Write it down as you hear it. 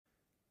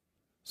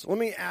So let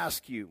me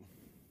ask you,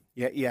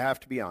 you have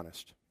to be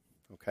honest,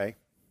 okay?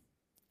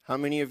 How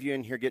many of you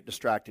in here get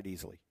distracted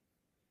easily?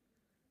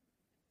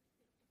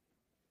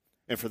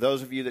 And for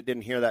those of you that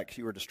didn't hear that because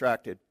you were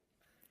distracted,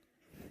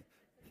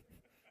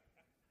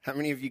 how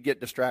many of you get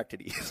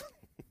distracted easily?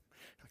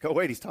 Like, oh,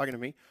 wait, he's talking to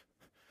me.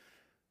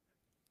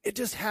 It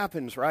just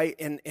happens, right?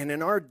 And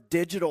in our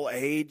digital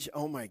age,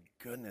 oh my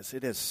goodness,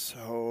 it is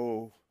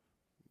so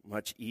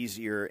much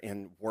easier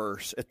and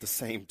worse at the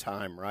same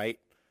time, right?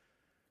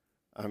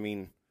 I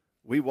mean,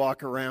 we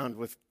walk around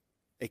with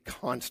a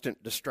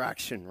constant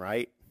distraction,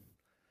 right?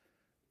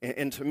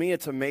 And to me,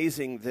 it's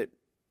amazing that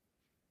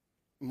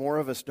more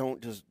of us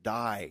don't just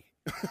die.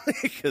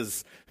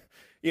 Because,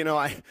 you know,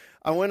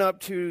 I went up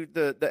to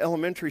the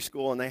elementary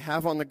school, and they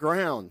have on the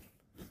ground,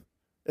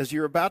 as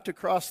you're about to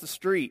cross the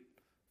street,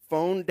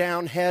 phone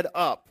down, head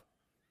up.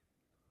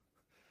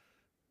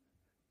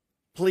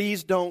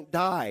 Please don't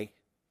die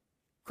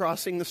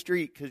crossing the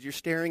street because you're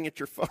staring at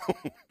your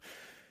phone.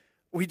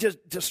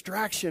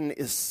 Distraction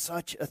is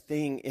such a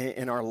thing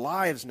in our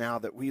lives now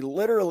that we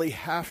literally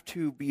have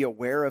to be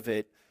aware of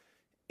it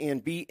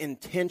and be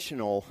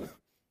intentional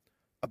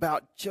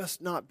about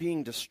just not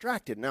being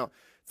distracted. Now,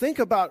 think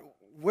about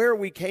where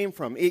we came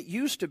from. It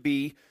used to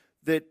be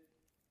that,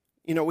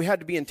 you know, we had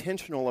to be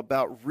intentional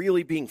about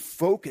really being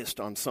focused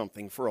on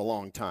something for a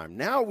long time.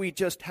 Now we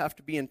just have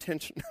to be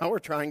intentional. Now we're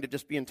trying to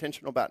just be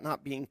intentional about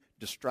not being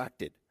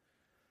distracted.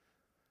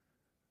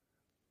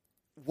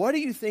 What do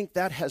you think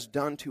that has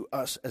done to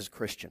us as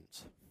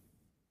Christians?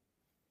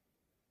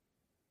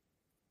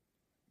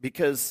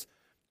 Because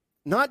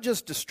not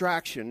just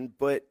distraction,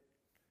 but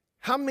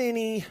how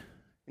many,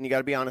 and you got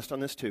to be honest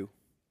on this too,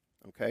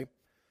 okay?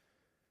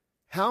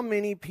 How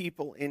many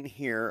people in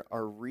here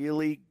are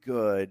really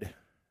good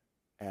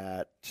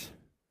at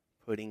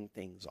putting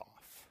things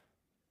off?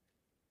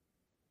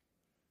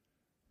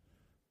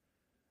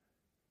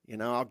 You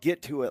know, I'll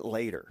get to it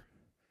later.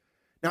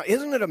 Now,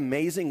 isn't it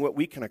amazing what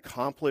we can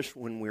accomplish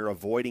when we're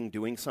avoiding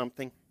doing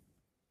something?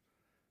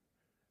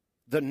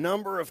 The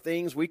number of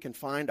things we can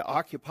find to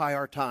occupy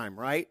our time,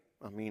 right?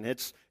 I mean,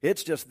 it's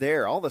just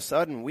there. All of a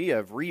sudden, we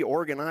have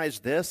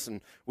reorganized this, and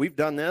we've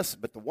done this,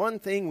 but the one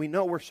thing we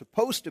know we're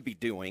supposed to be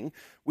doing,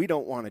 we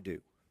don't want to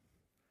do.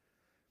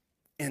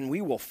 And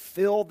we will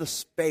fill the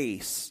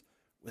space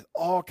with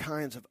all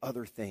kinds of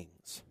other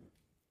things.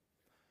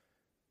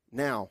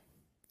 Now,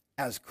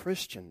 as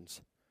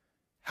Christians,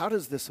 how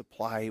does this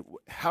apply?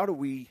 How do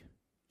we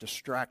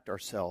distract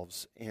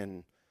ourselves,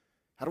 and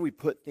how do we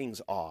put things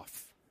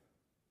off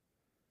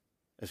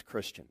as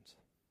Christians?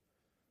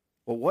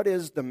 Well, what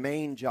is the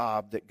main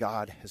job that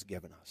God has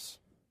given us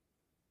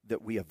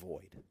that we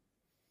avoid?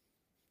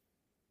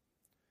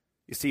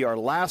 You see, our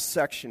last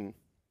section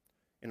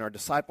in our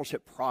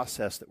discipleship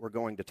process that we're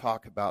going to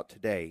talk about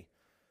today,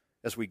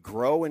 as we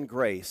grow in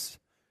grace,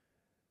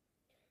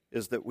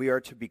 is that we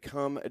are to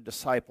become a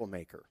disciple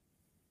maker.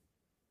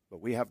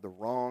 But we have the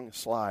wrong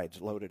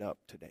slides loaded up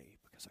today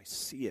because I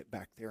see it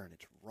back there and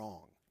it's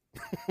wrong.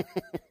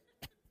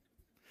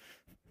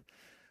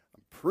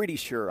 I'm pretty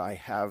sure I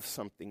have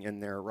something in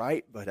there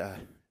right, but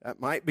that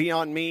might be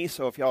on me,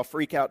 so if y'all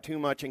freak out too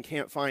much and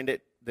can't find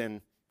it,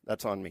 then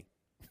that's on me.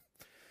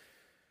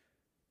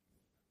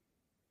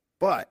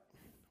 But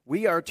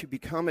we are to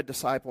become a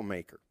disciple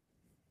maker.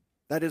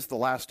 That is the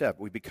last step.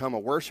 We become a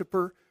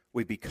worshiper.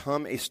 We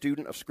become a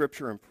student of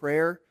Scripture and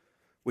prayer.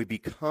 We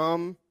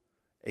become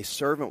a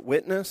servant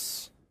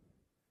witness.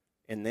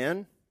 And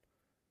then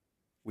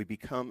we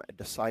become a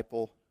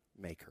disciple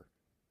maker.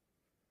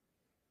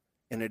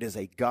 And it is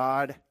a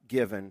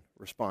God-given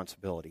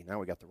responsibility. Now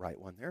we got the right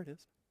one. There it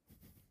is.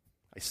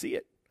 I see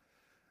it.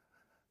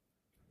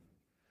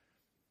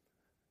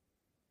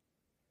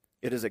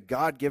 It is a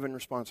God-given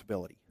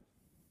responsibility.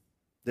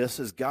 This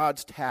is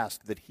God's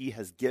task that He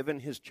has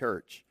given His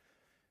church,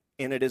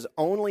 and it is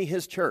only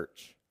His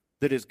church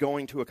that is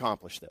going to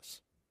accomplish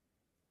this.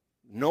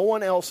 No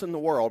one else in the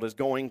world is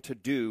going to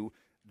do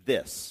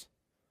this.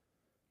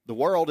 The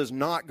world is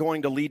not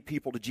going to lead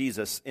people to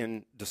Jesus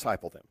and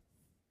disciple them.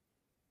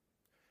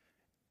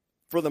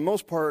 For the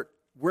most part,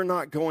 we're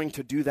not going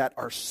to do that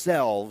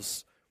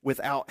ourselves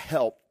without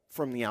help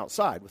from the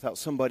outside, without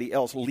somebody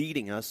else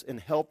leading us and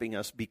helping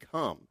us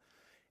become.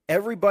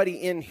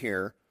 Everybody in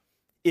here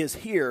is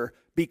here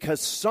because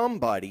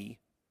somebody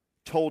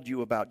told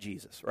you about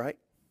Jesus, right?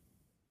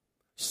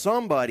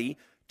 Somebody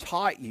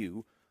taught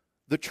you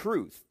the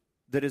truth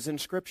that is in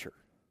Scripture.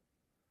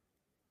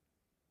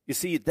 You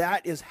see,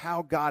 that is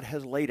how God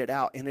has laid it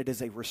out, and it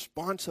is a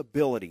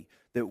responsibility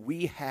that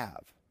we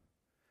have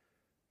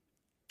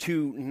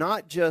to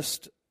not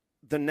just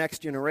the next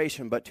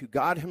generation, but to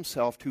God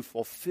Himself to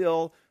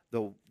fulfill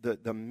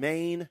the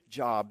main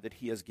job that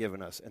He has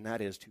given us, and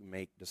that is to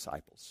make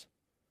disciples.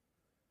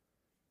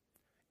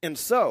 And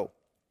so,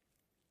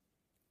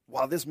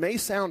 while this may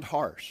sound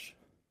harsh,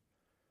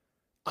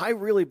 I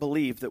really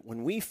believe that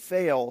when we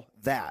fail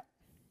that,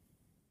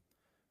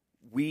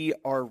 we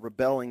are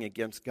rebelling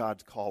against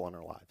God's call on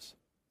our lives.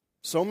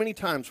 So many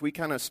times we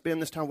kind of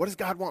spend this time, what does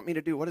God want me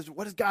to do? What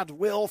is God's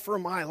will for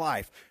my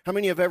life? How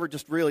many have ever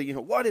just really,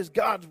 what is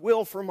God's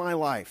will for my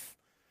life?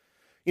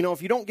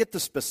 If you don't get the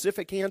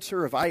specific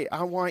answer of I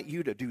want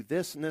you to do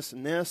this and this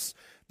and this,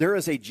 there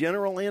is a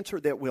general answer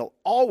that will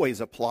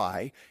always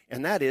apply,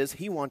 and that is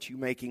He wants you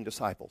making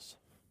disciples.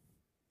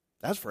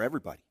 That's for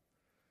everybody.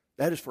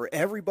 That is for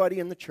everybody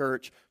in the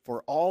church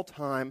for all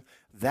time.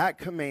 That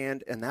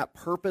command and that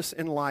purpose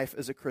in life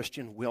as a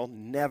Christian will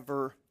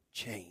never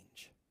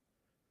change.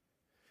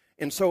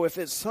 And so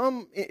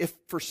if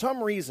for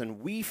some reason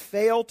we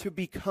fail to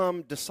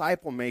become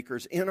disciple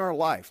makers in our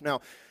life,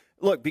 now,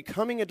 look,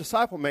 becoming a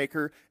disciple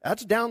maker,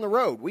 that's down the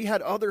road. We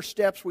had other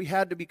steps we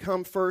had to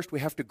become first.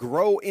 We have to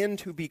grow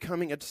into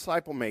becoming a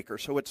disciple maker.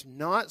 So it's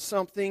not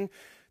something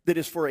that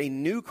is for a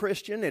new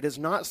Christian. It is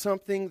not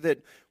something that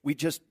we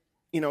just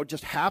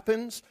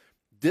happens.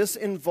 This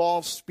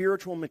involves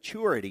spiritual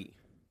maturity.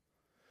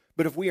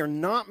 But if we are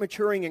not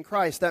maturing in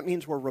Christ, that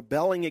means we're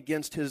rebelling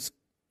against His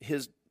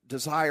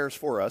desires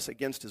for us,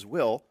 against His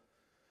will.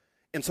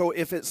 And so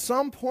if at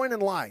some point in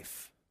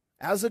life,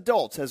 as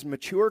adults, as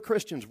mature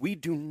Christians, we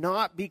do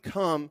not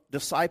become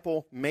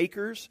disciple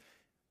makers,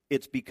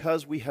 it's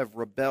because we have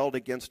rebelled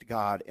against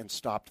God and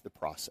stopped the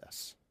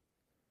process.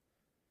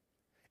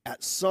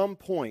 At some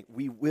point,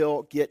 we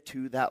will get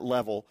to that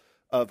level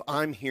of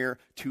I'm here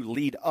to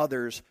lead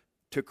others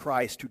to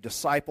Christ, to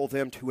disciple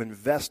them, to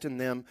invest in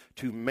them,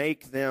 to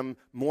make them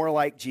more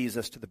like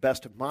Jesus to the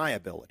best of my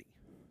ability.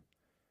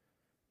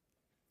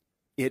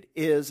 It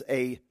is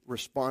a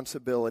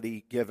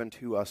responsibility given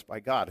to us by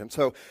God. And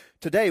so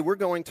today we're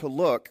going to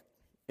look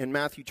in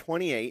Matthew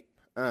 28,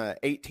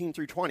 18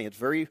 through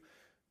 20.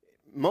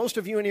 Most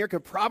of you in here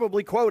could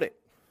probably quote it.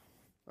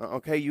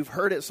 Okay, you've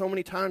heard it so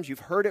many times. You've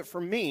heard it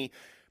from me.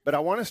 But I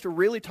want us to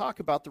really talk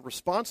about the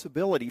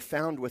responsibility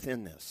found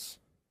within this.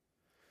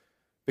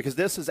 Because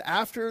this is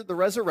after the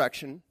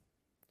resurrection.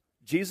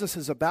 Jesus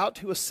is about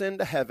to ascend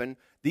to heaven.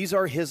 These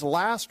are His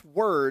last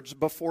words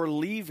before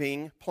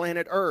leaving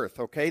planet Earth,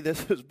 okay?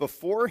 This is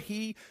before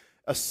He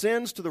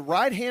ascends to the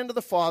right hand of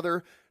the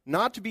Father,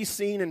 not to be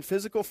seen in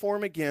physical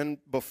form again,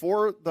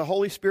 before the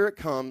Holy Spirit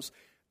comes.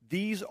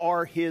 These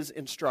are His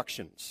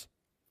instructions.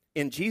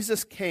 And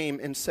Jesus came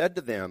and said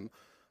to them,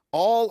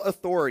 "All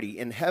authority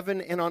in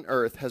heaven and on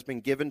earth has been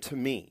given to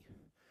me.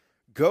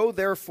 Go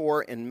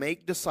therefore and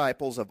make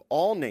disciples of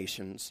all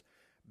nations,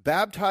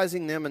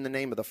 baptizing them in the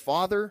name of the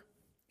Father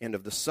and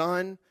of the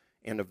Son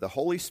and of the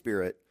Holy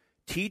Spirit,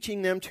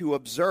 teaching them to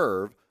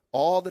observe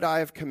all that I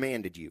have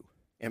commanded you.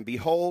 And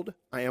behold,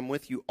 I am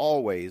with you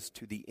always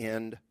to the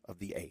end of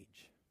the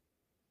age."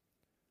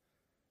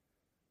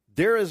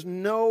 There is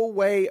no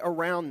way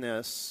around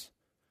this.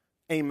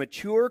 A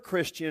mature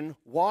Christian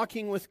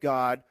walking with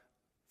God,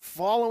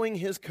 following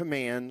His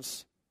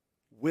commands,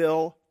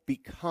 will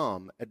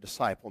become a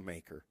disciple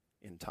maker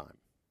in time.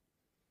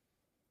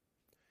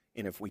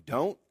 And if we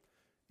don't,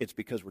 it's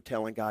because we're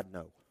telling God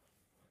no.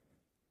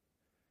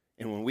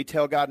 And when we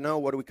tell God no,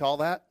 what do we call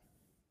that?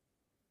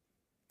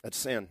 That's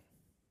sin.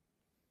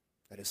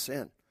 That is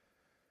sin.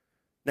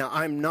 Now,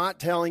 I'm not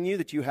telling you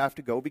that you have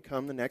to go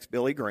become the next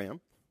Billy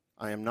Graham.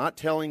 I am not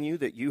telling you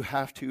that you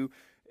have to,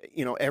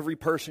 every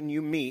person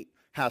you meet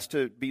has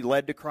to be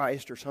led to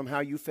Christ or somehow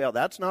you fail.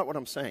 That's not what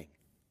I'm saying.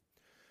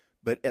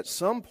 But at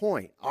some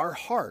point, our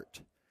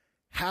heart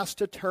has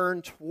to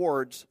turn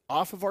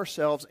off of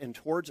ourselves and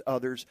towards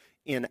others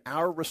in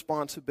our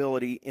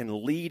responsibility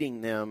in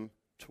leading them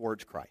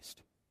towards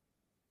Christ,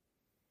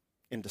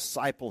 in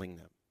discipling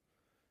them,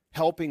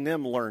 helping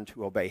them learn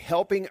to obey,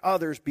 helping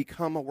others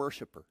become a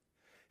worshiper,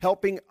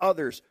 helping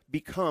others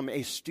become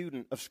a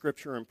student of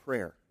Scripture and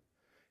prayer,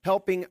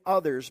 helping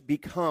others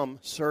become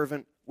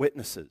servant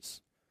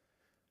witnesses.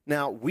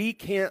 Now, we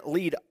can't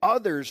lead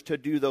others to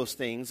do those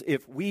things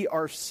if we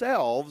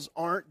ourselves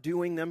aren't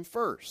doing them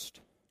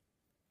first.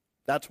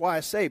 That's why I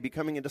say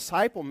becoming a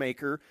disciple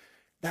maker,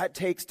 that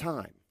takes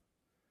time.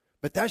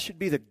 But that should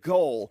be the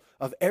goal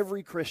of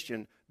every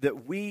Christian,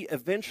 that we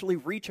eventually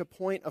reach a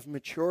point of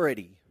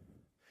maturity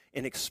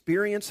and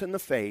experience in the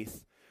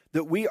faith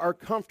that we are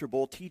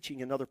comfortable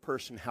teaching another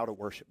person how to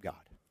worship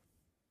God.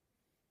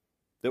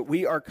 That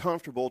we are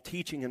comfortable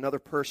teaching another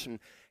person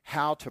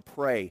how to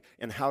pray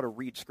and how to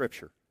read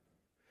Scripture.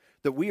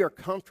 That we are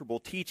comfortable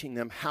teaching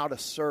them how to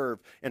serve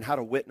and how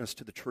to witness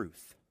to the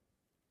truth.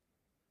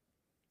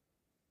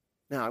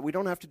 Now, we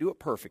don't have to do it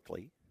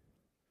perfectly.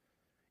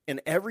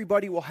 And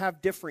everybody will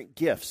have different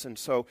gifts. And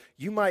so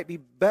you might be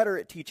better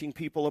at teaching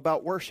people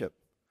about worship.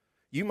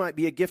 You might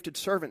be a gifted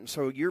servant, and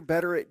so you're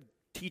better at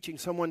teaching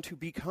someone to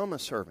become a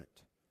servant.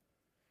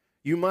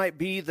 You might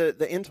be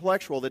the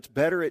intellectual that's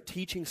better at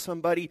teaching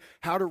somebody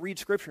how to read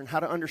Scripture and how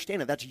to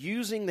understand it. That's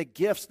using the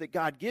gifts that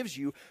God gives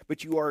you,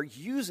 but you are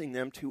using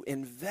them to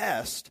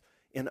invest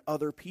in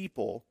other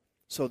people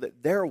so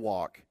that their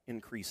walk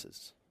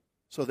increases,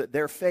 so that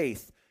their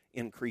faith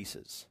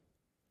increases.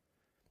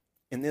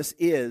 And this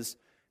is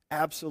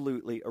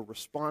absolutely a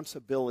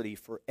responsibility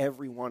for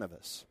every one of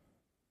us.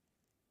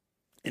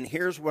 And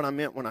here's what I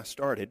meant when I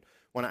started,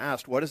 when I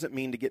asked, what does it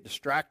mean to get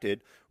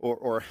distracted,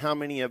 or how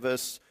many of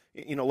us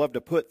love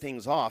to put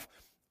things off.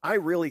 I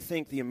really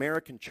think the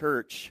American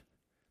church,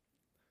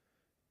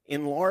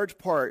 in large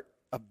part,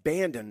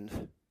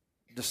 abandoned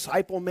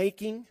disciple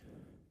making.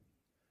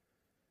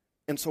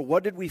 And so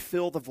what did we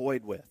fill the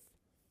void with?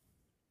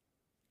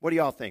 What do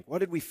y'all think? What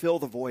did we fill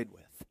the void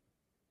with?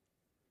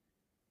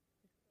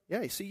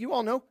 Yeah, you see, you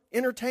all know,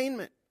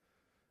 entertainment.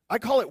 I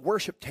call it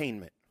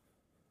worshiptainment.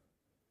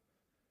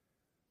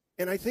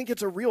 And I think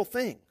it's a real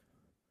thing.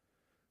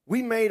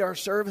 We made our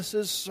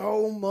services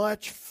so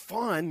much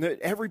fun that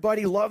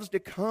everybody loves to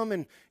come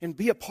and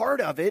be a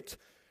part of it,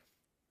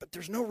 but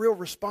there's no real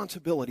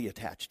responsibility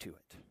attached to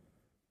it.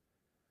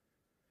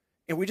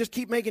 And we just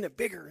keep making it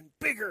bigger and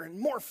bigger and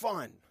more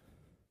fun.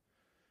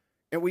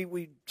 And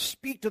we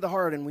speak to the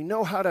heart, and we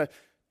know how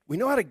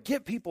to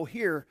get people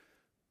here.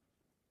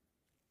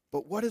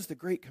 But what is the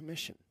Great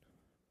Commission?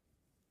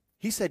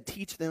 He said,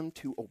 teach them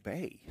to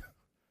obey.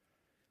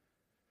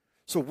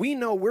 So we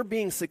know we're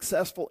being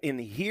successful in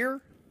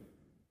here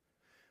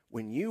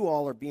when you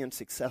all are being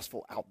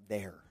successful out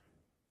there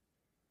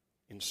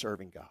in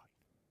serving God.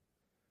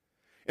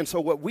 And so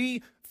what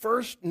we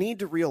first need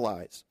to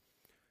realize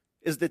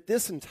is that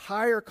this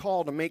entire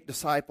call to make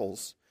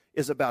disciples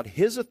is about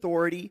His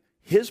authority,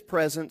 His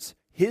presence,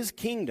 His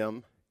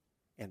kingdom,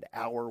 and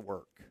our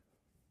work.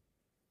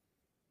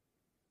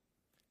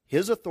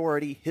 His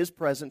authority, His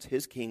presence,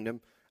 His kingdom,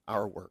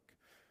 our work.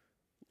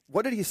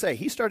 What did He say?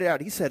 He started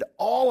out, He said,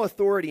 all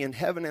authority in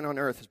heaven and on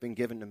earth has been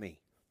given to me.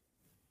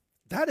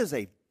 That is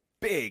a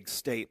big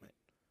statement.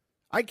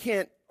 I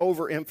can't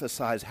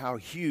overemphasize how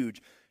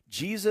huge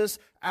Jesus,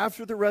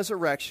 after the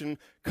resurrection,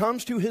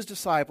 comes to His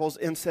disciples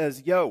and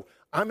says, yo,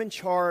 I'm in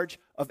charge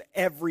of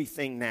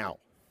everything now.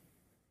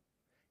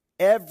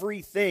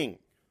 Everything.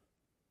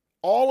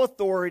 All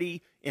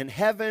authority in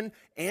heaven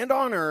and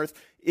on earth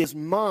is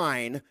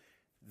mine.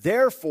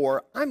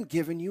 Therefore, I'm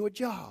giving you a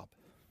job.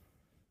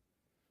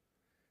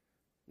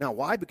 Now,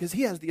 why? Because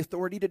He has the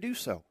authority to do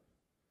so.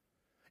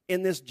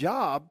 And this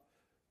job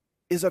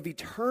is of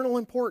eternal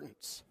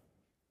importance.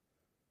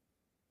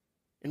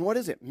 And what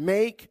is it?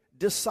 Make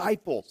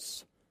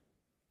disciples.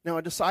 Now,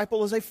 a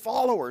disciple is a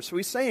follower. So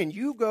He's saying,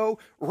 you go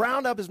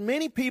round up as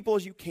many people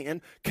as you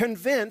can,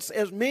 convince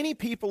as many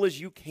people as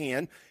you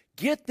can,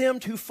 get them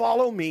to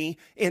follow me,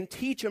 and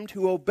teach them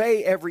to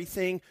obey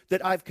everything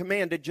that I've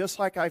commanded, just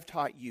like I've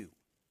taught you.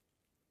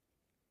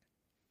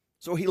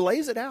 So He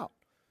lays it out.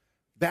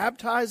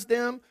 Baptize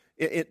them,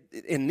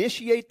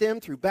 initiate them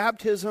through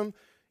baptism,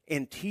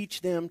 and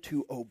teach them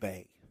to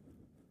obey.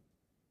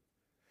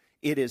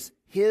 It is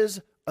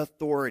His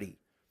authority.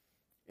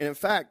 And in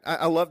fact,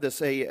 I love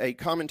this. A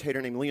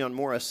commentator named Leon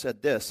Morris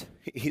said this.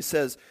 He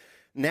says,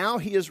 now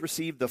He has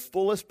received the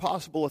fullest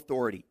possible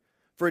authority,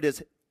 for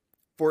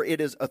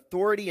it is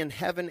authority in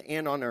heaven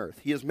and on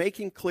earth. He is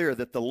making clear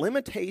that the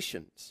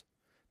limitations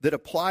that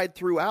applied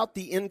throughout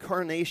the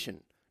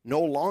incarnation no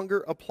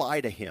longer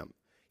apply to Him.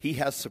 He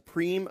has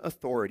supreme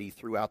authority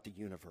throughout the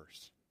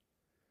universe.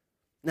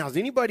 Now, does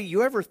anybody,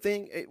 you ever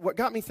think, what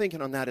got me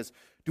thinking on that is,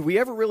 do we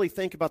ever really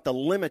think about the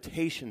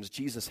limitations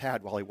Jesus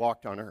had while He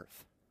walked on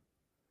earth?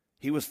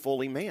 He was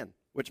fully man,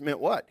 which meant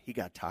what? He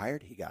got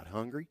tired, He got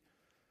hungry.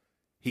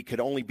 He could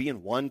only be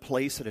in one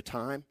place at a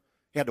time.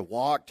 He had to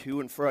walk to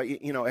and fro,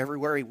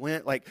 everywhere He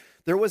went. Like,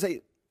 there was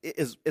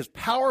as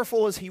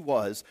powerful as He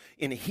was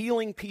in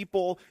healing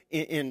people,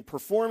 in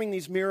performing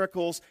these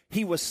miracles,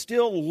 He was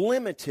still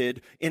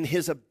limited in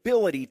His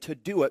ability to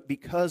do it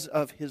because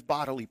of His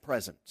bodily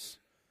presence.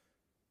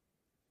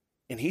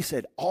 And He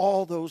said,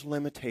 all those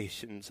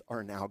limitations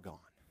are now gone.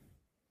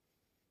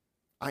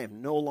 I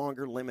am no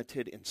longer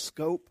limited in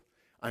scope.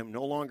 I'm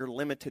no longer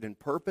limited in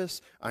purpose.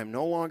 I'm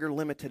no longer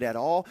limited at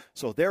all.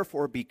 So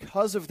therefore,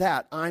 because of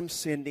that, I'm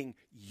sending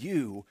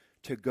you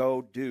to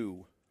go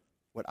do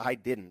what I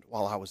didn't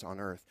while I was on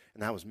earth,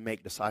 and that was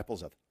make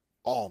disciples of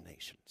all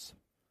nations.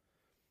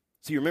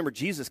 So you remember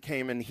Jesus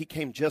came, and He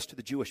came just to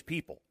the Jewish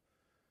people.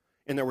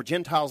 And there were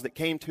Gentiles that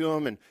came to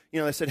Him, and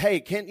they said, hey,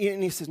 can't you?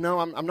 And He says, no,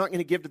 I'm not going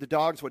to give to the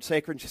dogs what's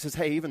sacred. And she says,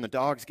 hey, even the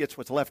dogs gets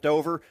what's left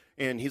over.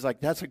 And He's like,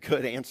 that's a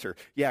good answer.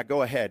 Yeah,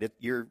 go ahead.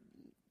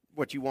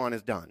 What you want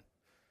is done.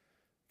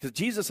 Because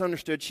Jesus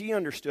understood, she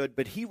understood,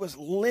 but He was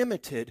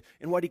limited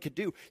in what He could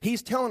do.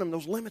 He's telling them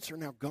those limits are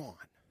now gone.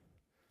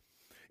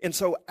 And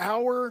so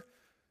our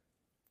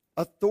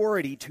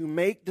authority to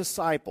make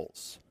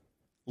disciples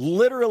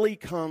literally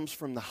comes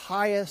from the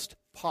highest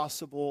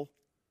possible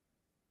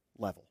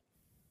level.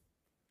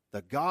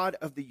 The God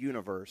of the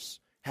universe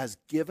has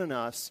given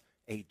us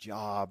a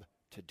job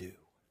to do.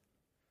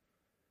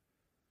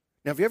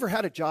 Now, have you ever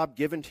had a job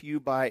given to you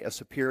by a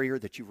superior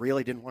that you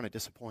really didn't want to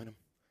disappoint him?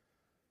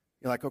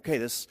 You're like, okay,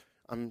 it's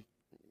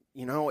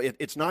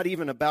not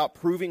even about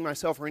proving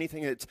myself or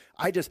anything.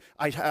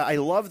 I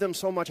love them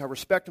so much, I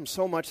respect them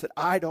so much that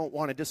I don't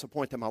want to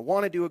disappoint them. I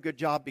want to do a good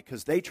job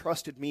because they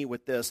trusted me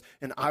with this,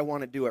 and I want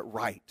to do it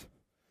right.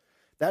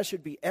 That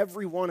should be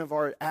every one of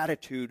our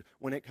attitude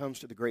when it comes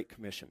to the Great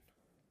Commission.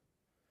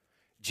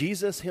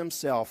 Jesus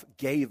Himself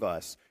gave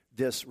us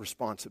this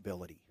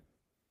responsibility.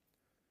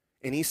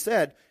 And he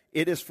said,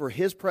 it is for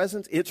his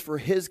presence, it's for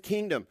his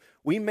kingdom.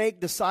 We make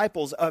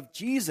disciples of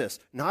Jesus,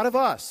 not of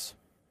us.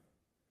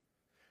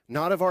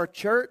 Not of our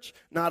church,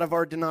 not of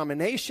our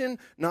denomination,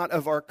 not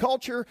of our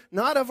culture,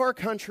 not of our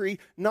country,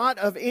 not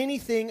of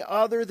anything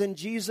other than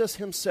Jesus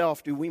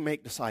himself do we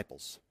make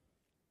disciples.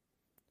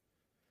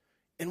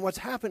 And what's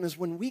happened is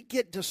when we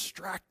get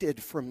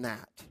distracted from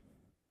that,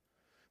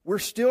 we're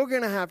still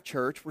going to have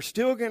church, we're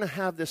still going to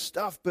have this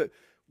stuff, but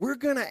we're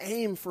going to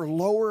aim for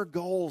lower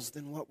goals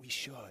than what we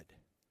should.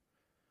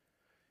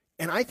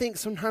 And I think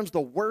sometimes the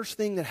worst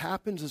thing that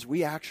happens is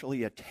we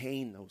actually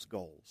attain those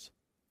goals.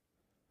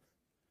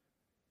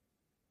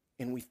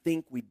 And we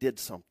think we did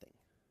something.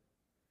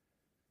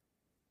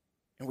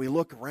 And we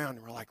look around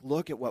and we're like,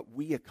 look at what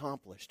we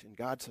accomplished. And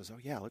God says, oh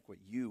yeah, look what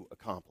you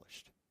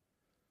accomplished.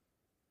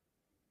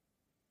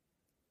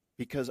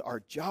 Because our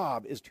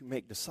job is to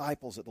make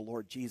disciples of the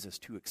Lord Jesus,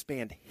 to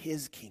expand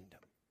his kingdom.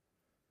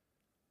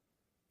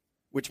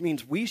 Which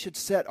means we should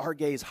set our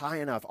gaze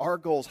high enough, our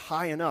goals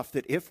high enough,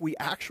 that if we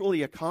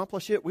actually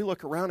accomplish it, we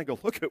look around and go,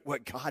 look at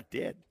what God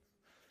did.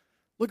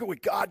 Look at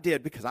what God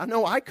did, because I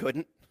know I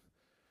couldn't.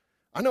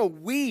 I know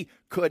we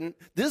couldn't.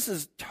 This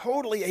is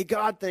totally a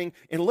God thing,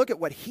 and look at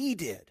what he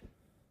did.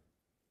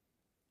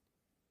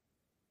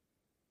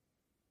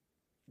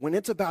 When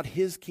it's about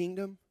his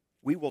kingdom,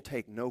 we will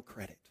take no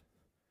credit,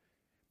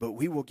 but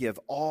we will give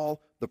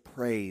all the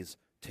praise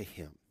to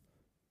him.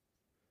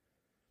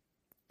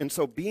 And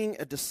so being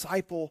a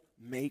disciple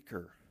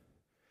maker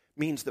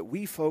means that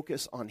we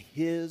focus on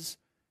his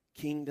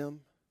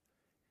kingdom.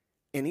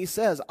 And he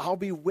says, I'll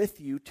be with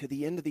you to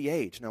the end of the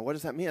age. Now, what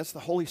does that mean? That's the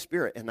Holy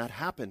Spirit, and that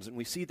happens. And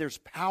we see there's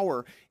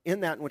power in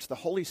that in which the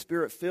Holy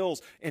Spirit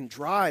fills and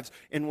drives.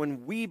 And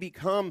when we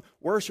become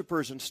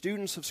worshipers and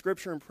students of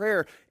Scripture and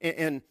prayer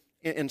and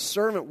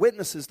servant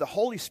witnesses, the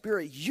Holy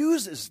Spirit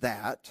uses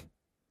that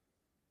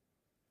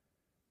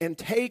and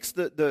takes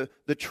the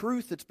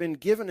truth that's been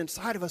given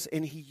inside of us,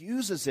 and he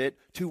uses it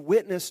to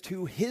witness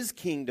to his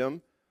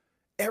kingdom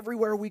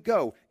everywhere we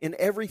go, in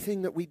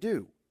everything that we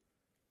do.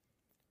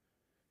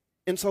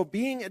 And so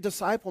being a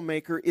disciple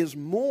maker is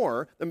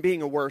more than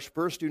being a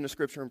worshiper, a student of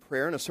Scripture and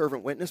prayer, and a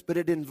servant witness, but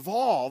it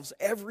involves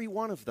every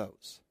one of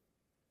those.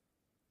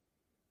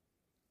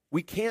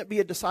 We can't be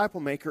a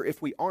disciple maker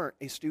if we aren't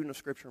a student of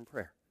Scripture and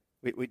prayer.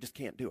 We just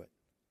can't do it.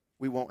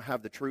 We won't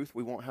have the truth.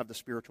 We won't have the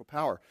spiritual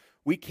power.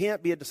 We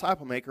can't be a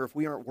disciple maker if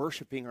we aren't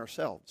worshiping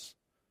ourselves.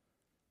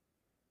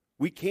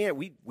 We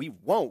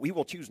won't. We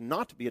will choose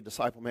not to be a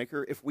disciple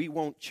maker if we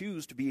won't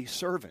choose to be a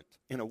servant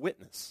and a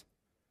witness,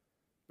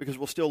 because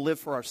we'll still live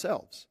for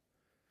ourselves.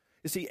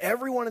 You see,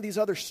 every one of these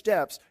other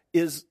steps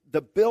is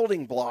the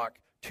building block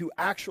to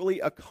actually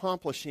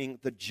accomplishing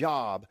the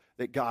job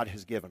that God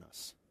has given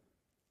us.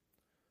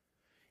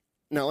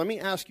 Now, let me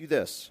ask you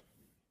this.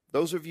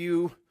 Those of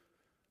you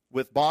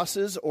with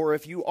bosses, or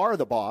if you are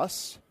the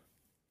boss,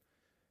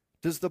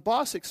 does the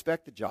boss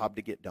expect the job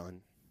to get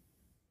done?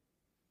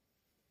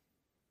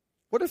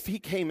 What if he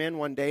came in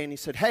one day and he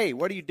said, hey,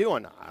 what are you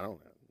doing? I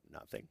don't know,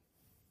 nothing.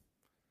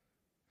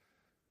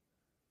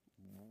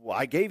 Well,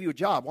 I gave you a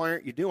job. Why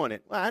aren't you doing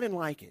it? Well, I didn't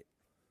like it.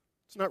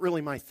 It's not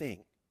really my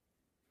thing.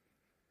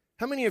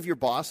 How many of your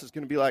boss is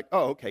going to be like,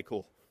 oh, okay,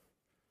 cool.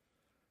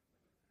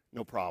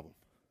 No problem.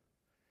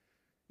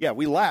 Yeah,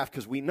 we laugh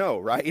because we know,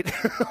 right?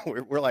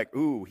 We're like,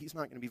 ooh, he's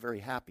not going to be very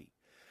happy.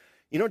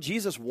 You know,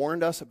 Jesus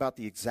warned us about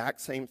the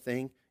exact same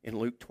thing in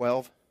Luke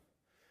 12.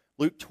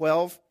 Luke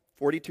 12,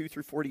 42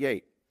 through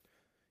 48.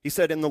 He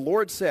said, and the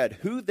Lord said,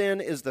 who then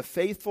is the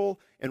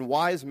faithful and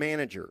wise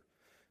manager,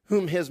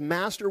 whom his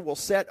master will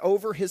set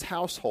over his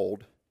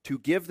household to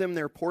give them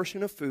their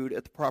portion of food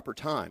at the proper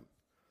time?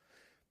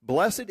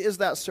 Blessed is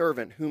that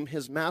servant whom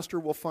his master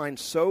will find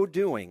so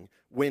doing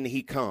when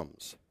he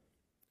comes.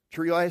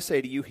 Truly I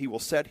say to you, he will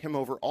set him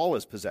over all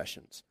his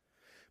possessions.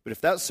 But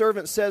if that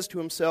servant says to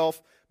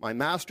himself, my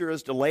master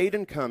is delayed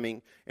in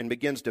coming, and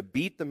begins to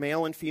beat the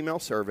male and female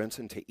servants,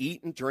 and to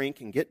eat and drink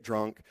and get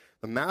drunk,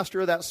 the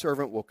master of that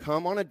servant will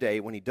come on a day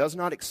when he does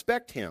not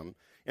expect him,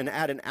 and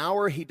at an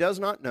hour he does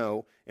not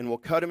know, and will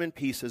cut him in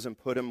pieces and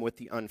put him with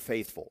the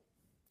unfaithful.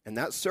 And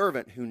that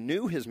servant who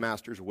knew his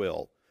master's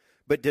will,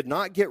 but did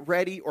not get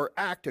ready or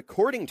act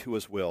according to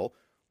his will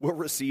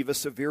receive a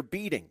severe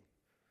beating.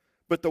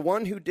 But the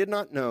one who did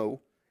not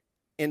know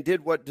and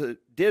did what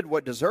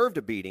deserved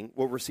a beating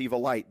will receive a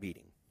light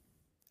beating.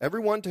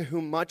 Everyone to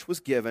whom much was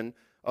given,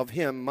 of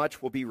him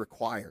much will be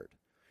required.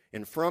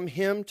 And from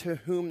him to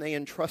whom they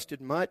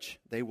entrusted much,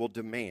 they will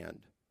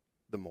demand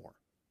the more.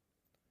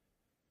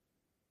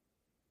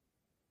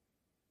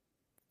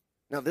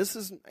 Now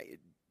Jesus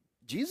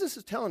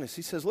is telling us,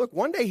 he says, look,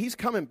 one day he's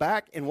coming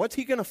back, and what's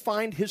he going to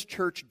find his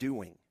church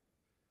doing?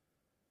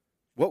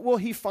 What will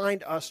he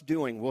find us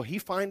doing? Will he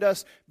find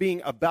us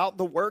being about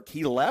the work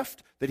he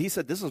left? That he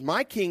said, this is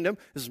my kingdom,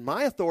 this is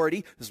my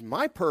authority, this is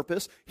my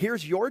purpose.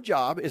 Here's your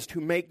job, is to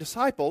make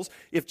disciples.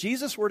 If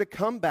Jesus were to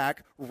come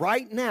back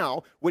right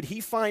now, would he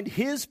find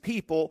his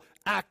people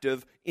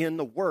active in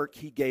the work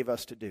he gave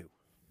us to do?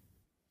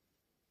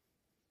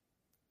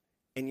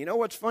 And you know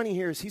what's funny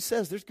here is he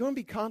says there's going to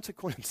be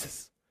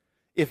consequences.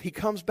 if he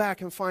comes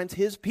back and finds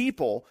his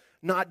people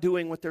not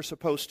doing what they're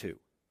supposed to.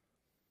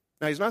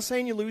 Now, he's not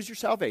saying you lose your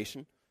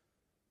salvation,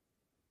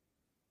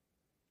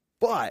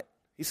 but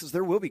he says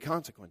there will be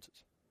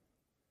consequences.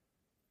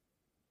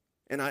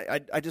 And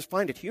I just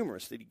find it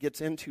humorous that he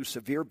gets into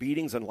severe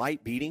beatings and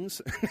light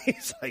beatings.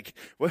 He's like,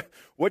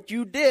 what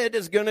you did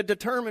is going to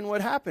determine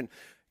what happened.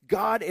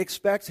 God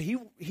expects,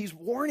 he's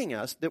warning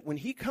us that when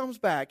he comes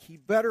back, he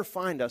better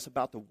find us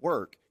about the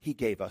work he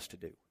gave us to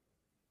do.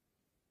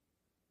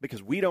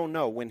 Because we don't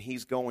know when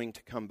he's going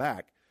to come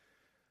back.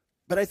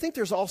 But I think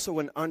there's also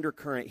an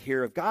undercurrent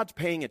here of God's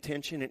paying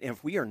attention, and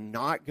if we are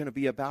not going to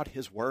be about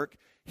his work,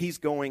 he's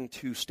going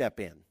to step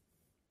in.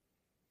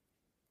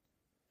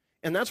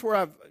 And that's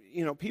where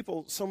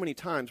people so many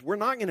times, we're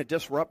not going to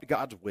disrupt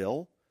God's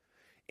will.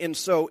 And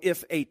so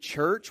if a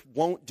church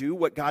won't do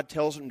what God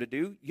tells them to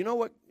do, you know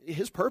what?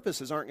 His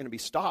purposes aren't going to be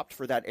stopped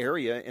for that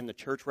area in the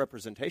church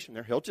representation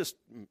there. He'll just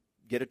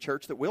get a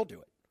church that will do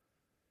it.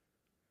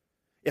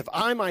 If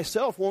I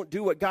myself won't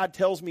do what God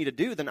tells me to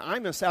do, then I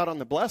miss out on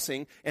the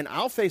blessing, and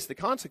I'll face the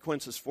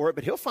consequences for it,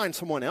 but he'll find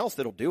someone else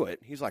that'll do it.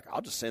 He's like,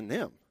 I'll just send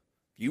them.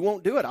 If you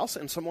won't do it, I'll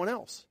send someone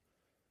else.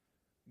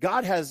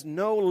 God has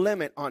no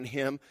limit on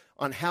him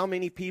on how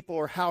many people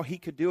or how he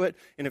could do it.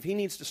 And if he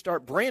needs to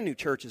start brand new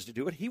churches to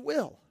do it, he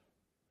will.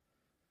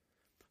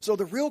 So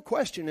the real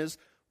question is,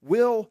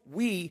 will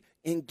we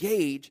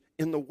engage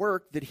in the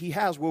work that he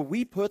has? Will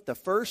we put the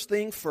first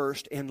thing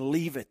first and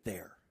leave it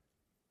there?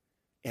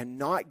 And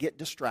not get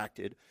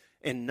distracted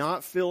and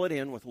not fill it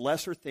in with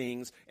lesser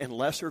things and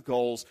lesser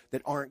goals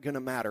that aren't going to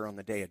matter on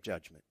the day of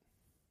judgment?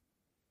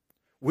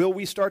 Will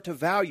we start to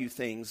value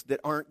things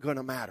that aren't going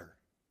to matter,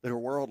 that are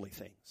worldly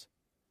things?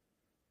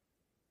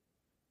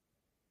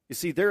 You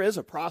see, there is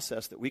a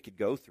process that we could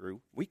go through.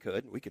 We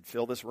could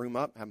fill this room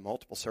up, have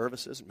multiple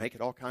services, and make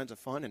it all kinds of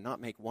fun and not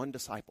make one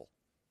disciple.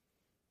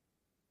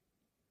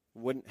 It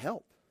wouldn't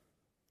help.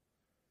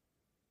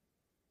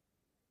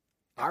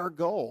 Our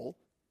goal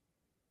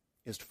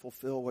is to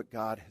fulfill what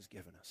God has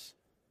given us,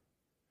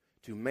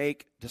 to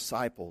make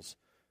disciples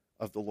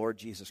of the Lord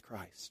Jesus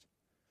Christ.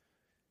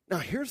 Now,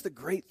 here's the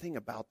great thing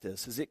about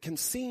this, is it can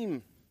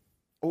seem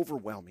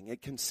overwhelming.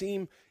 It can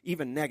seem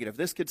even negative.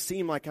 This could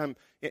seem like I'm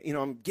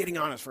getting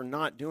on us for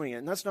not doing it,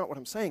 and that's not what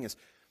I'm saying. Is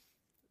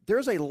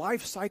there's a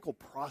life cycle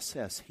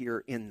process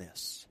here in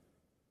this,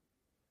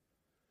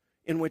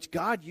 in which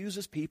God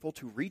uses people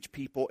to reach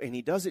people, and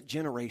he does it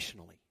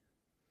generationally.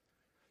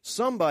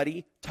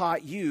 Somebody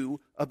taught you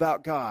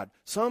about God.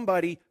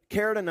 Somebody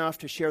cared enough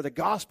to share the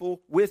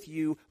gospel with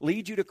you,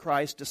 lead you to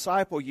Christ,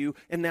 disciple you,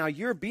 and now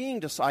you're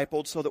being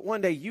discipled so that one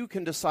day you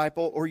can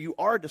disciple, or you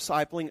are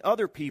discipling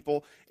other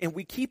people, and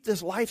we keep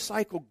this life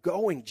cycle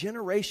going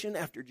generation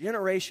after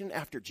generation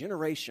after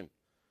generation.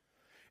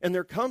 And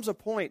there comes a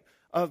point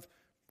of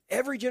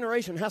every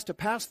generation has to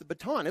pass the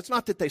baton. It's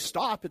not that they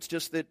stop, it's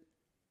just that,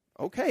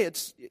 okay,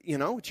 it's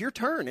your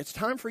turn. It's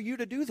time for you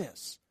to do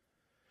this.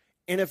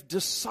 And if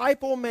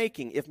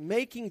if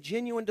making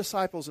genuine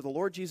disciples of the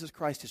Lord Jesus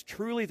Christ is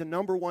truly the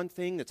number one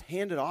thing that's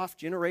handed off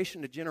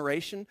generation to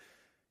generation,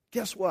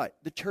 guess what?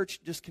 The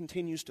church just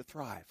continues to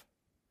thrive.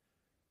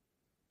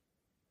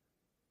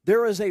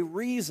 There is a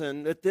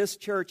reason that this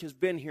church has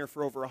been here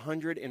for over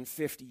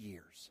 150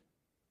 years.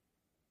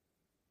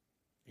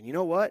 And you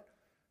know what?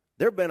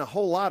 There have been a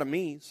whole lot of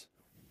me's.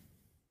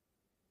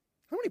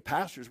 How many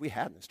pastors we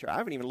had in this church? I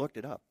haven't even looked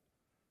it up.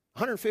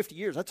 150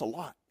 years, that's a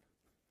lot.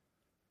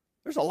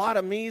 There's a lot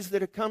of me's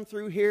that have come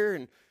through here,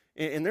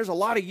 and there's a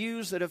lot of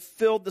yous that have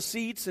filled the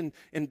seats and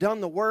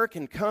done the work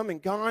and come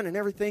and gone and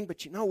everything.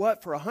 But you know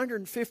what? For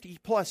 150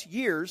 plus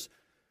years,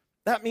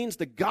 that means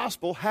the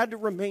gospel had to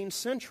remain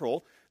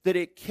central, that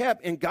it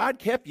kept, and God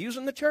kept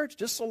using the church.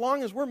 Just so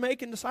long as we're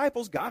making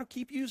disciples, God will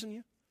keep using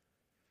you.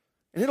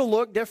 And it'll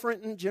look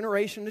different in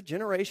generation to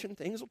generation.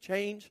 Things will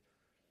change.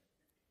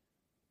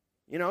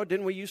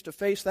 Didn't we used to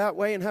face that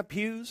way and have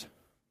pews?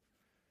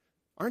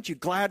 Aren't you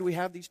glad we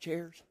have these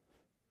chairs?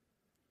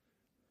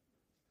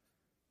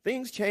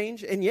 Things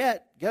change, and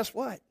yet, guess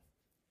what?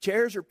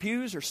 Chairs or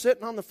pews or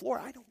sitting on the floor,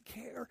 I don't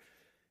care.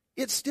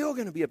 It's still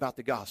going to be about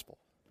the gospel.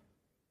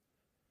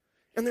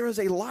 And there is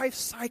a life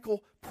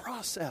cycle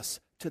process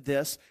to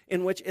this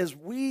in which as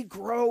we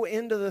grow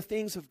into the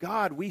things of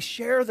God, we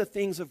share the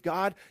things of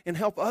God and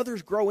help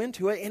others grow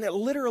into it, and it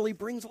literally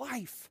brings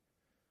life.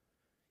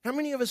 How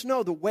many of us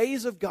know the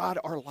ways of God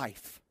are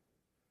life?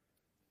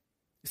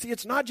 You see,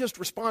 it's not just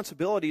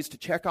responsibilities to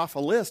check off a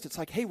list. It's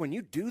like, hey, when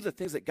you do the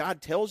things that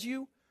God tells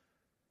you,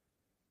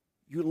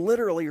 you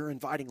literally are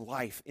inviting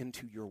life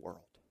into your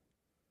world.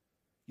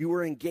 You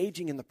are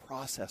engaging in the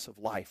process of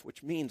life,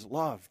 which means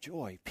love,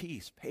 joy,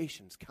 peace,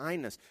 patience,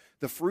 kindness.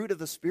 The fruit of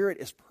the Spirit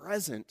is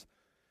present,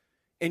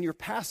 and you're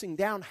passing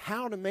down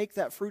how to make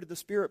that fruit of the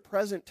Spirit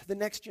present to the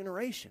next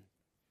generation.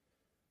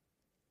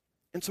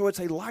 And so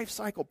it's a life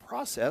cycle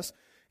process,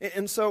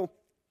 and so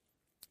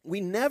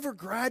we never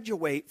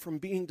graduate from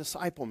being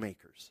disciple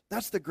makers.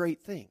 That's the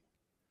great thing.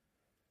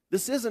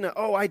 This isn't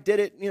I did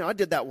it, I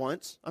did that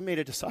once. I made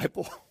a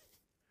disciple.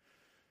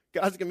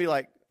 God's going to be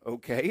like,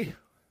 okay,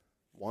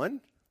 one.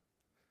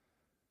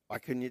 Why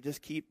couldn't you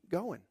just keep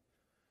going?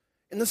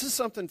 And this is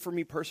something for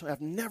me personally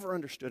I've never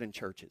understood in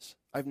churches.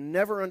 I've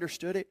never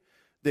understood it,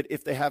 that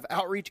if they have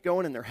outreach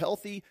going and they're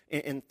healthy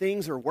and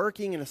things are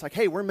working and it's like,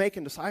 hey, we're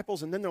making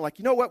disciples, and then they're like,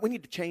 you know what, we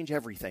need to change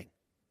everything.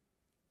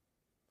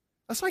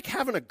 That's like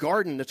having a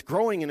garden that's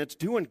growing and it's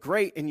doing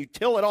great and you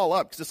till it all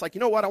up because it's like,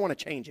 you know what, I want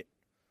to change it.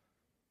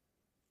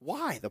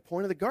 Why? The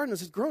point of the garden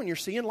is it's growing. You're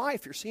seeing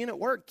life. You're seeing it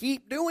work.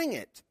 Keep doing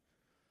it.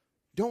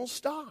 Don't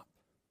stop.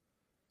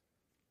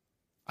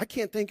 I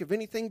can't think of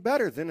anything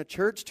better than a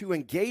church to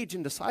engage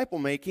in disciple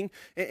making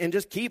and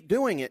just keep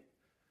doing it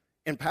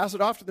and pass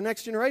it off to the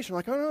next generation.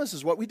 Like, oh no, this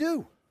is what we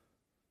do.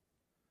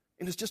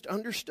 And it's just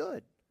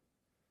understood.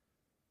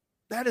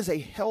 That is a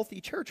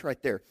healthy church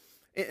right there.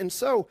 And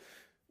so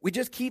we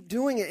just keep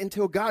doing it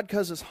until God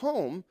calls us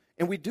home,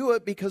 and we do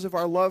it because of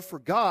our love for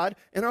God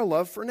and our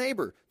love for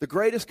neighbor. The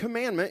greatest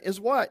commandment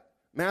is what?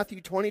 Matthew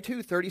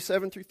 22,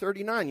 37 through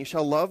 39. You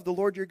shall love the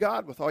Lord your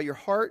God with all your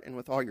heart and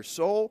with all your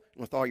soul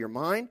and with all your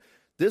mind.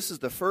 This is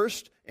the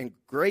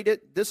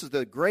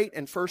great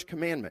and first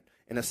commandment.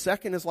 And a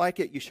second is like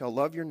it, you shall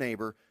love your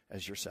neighbor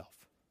as yourself.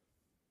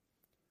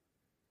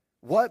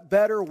 What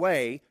better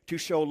way to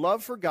show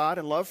love for God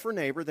and love for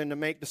neighbor than to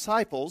make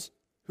disciples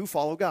who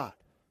follow God?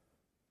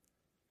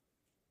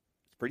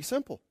 It's pretty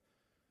simple.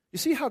 You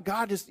see how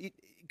God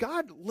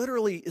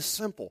literally is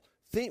simple.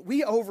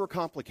 We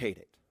overcomplicate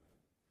it.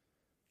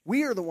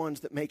 We are the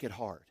ones that make it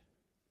hard.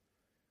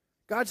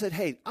 God said,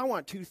 hey, I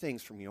want two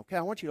things from you, okay?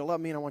 I want you to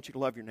love me and I want you to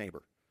love your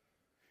neighbor.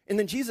 And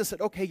then Jesus said,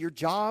 okay, your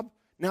job,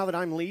 now that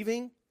I'm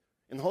leaving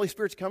and the Holy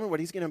Spirit's coming, what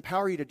he's going to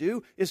empower you to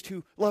do is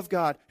to love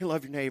God and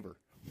love your neighbor.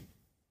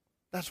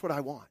 That's what I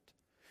want.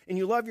 And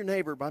you love your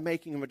neighbor by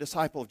making him a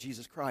disciple of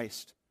Jesus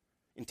Christ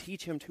and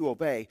teach him to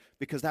obey,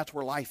 because that's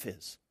where life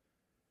is.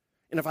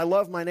 And if I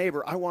love my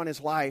neighbor, I want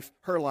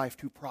her life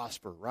to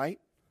prosper, right?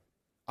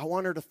 I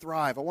want her to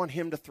thrive. I want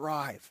him to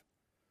thrive.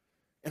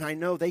 And I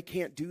know they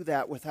can't do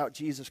that without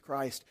Jesus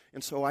Christ.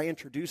 And so I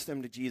introduce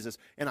them to Jesus,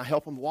 and I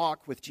help them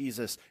walk with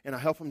Jesus, and I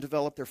help them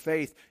develop their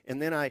faith. And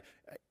then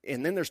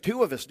there's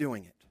two of us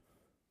doing it.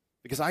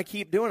 Because I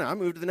keep doing it. I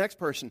move to the next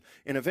person.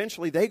 And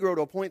eventually they grow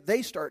to a point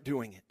they start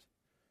doing it.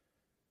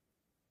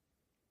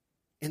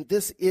 And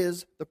this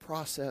is the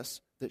process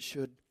that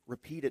should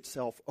repeat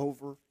itself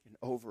over and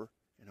over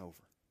and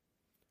over.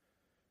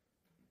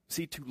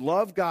 See, to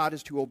love God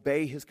is to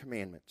obey his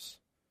commandments.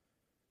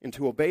 And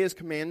to obey his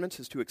commandments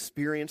is to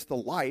experience the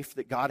life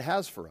that God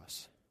has for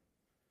us.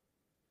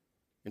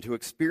 And to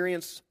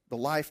experience the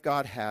life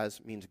God has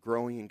means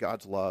growing in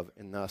God's love,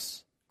 and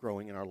thus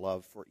growing in our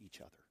love for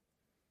each other.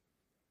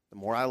 The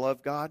more I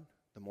love God,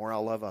 the more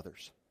I'll love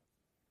others.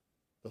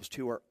 Those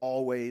two are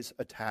always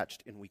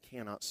attached, and we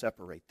cannot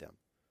separate them.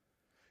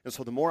 And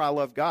so the more I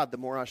love God, the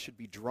more I should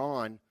be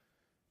drawn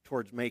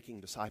towards making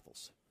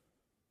disciples.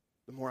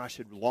 The more I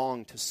should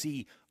long to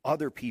see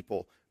other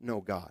people know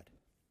God.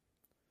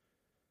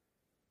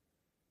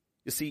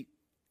 You see,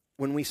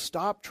 when we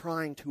stop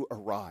trying to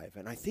arrive,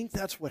 and I think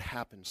that's what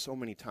happens so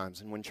many times,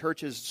 and when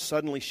churches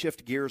suddenly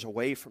shift gears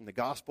away from the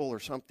gospel or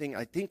something,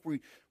 I think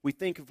we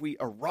think if we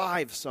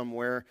arrive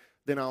somewhere,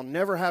 then I'll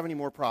never have any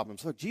more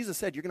problems. Look, Jesus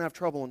said you're going to have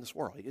trouble in this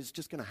world. It's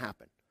just going to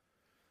happen.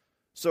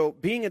 So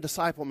being a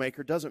disciple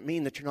maker doesn't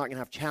mean that you're not going to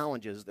have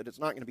challenges, that it's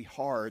not going to be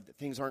hard, that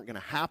things aren't going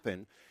to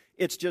happen.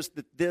 It's just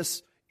that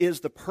this is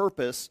the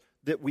purpose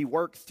that we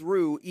work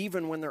through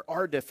even when there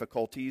are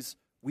difficulties.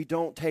 We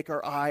don't take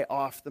our eye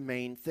off the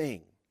main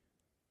thing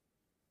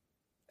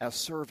as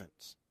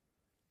servants.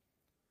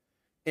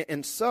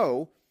 And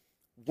so,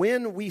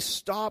 when we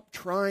stop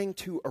trying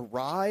to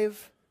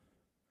arrive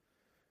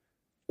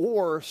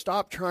or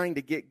stop trying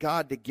to get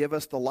God to give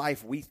us the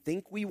life we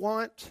think we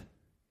want,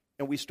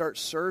 and we start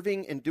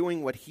serving and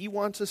doing what he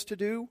wants us to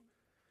do,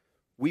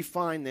 we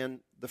find then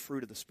the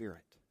fruit of the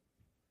Spirit.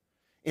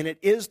 And it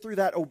is through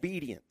that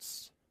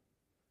obedience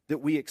that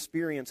we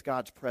experience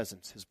God's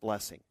presence, his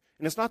blessing.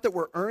 And it's not that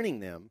we're earning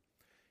them,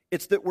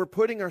 it's that we're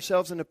putting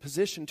ourselves in a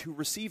position to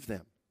receive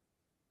them.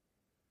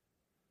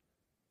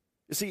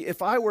 You see,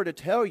 if I were to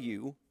tell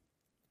you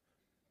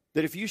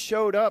that if you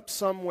showed up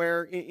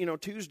somewhere,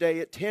 Tuesday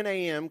at 10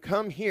 a.m.,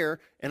 come here,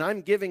 and I'm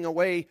giving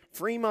away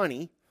free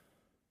money,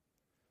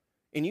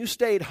 and you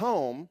stayed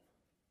home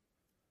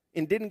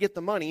and didn't get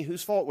the money,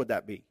 whose fault would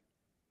that be?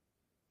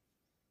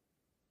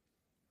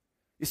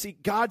 You see,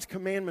 God's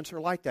commandments are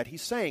like that.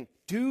 He's saying,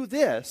 do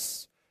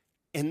this,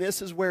 and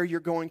this is where you're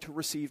going to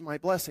receive my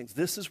blessings.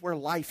 This is where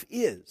life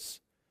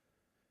is.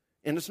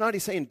 And it's not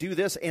he's saying, do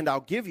this and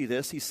I'll give you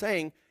this. He's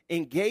saying,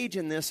 engage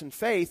in this in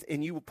faith,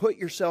 and you will put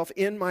yourself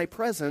in my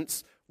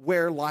presence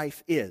where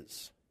life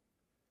is.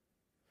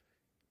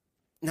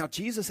 Now,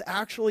 Jesus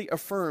actually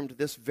affirmed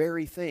this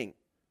very thing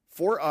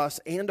for us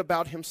and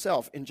about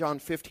himself in John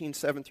 15,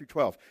 7 through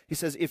 12. He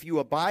says, if you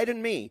abide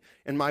in me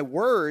and my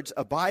words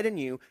abide in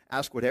you,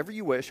 ask whatever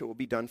you wish, it will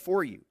be done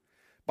for you.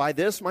 By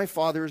this my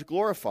Father is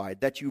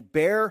glorified, that you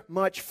bear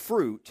much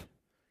fruit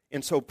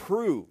and so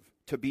prove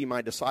to be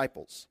my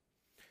disciples.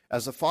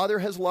 As the Father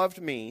has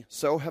loved me,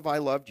 so have I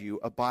loved you.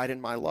 Abide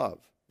in my love.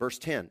 Verse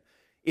 10,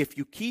 if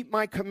you keep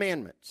my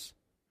commandments,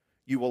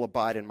 you will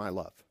abide in my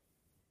love,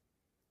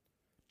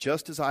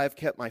 just as I have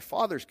kept my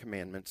Father's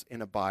commandments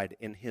and abide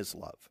in his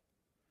love.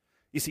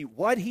 You see,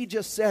 what he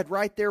just said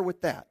right there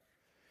with that,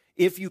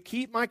 if you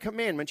keep my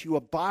commandments, you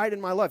abide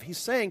in my love. He's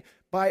saying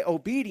by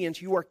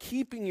obedience, you are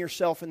keeping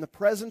yourself in the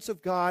presence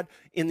of God,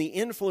 in the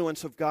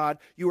influence of God.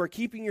 You are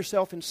keeping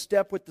yourself in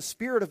step with the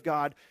Spirit of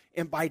God.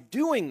 And by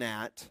doing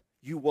that,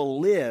 you will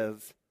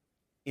live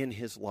in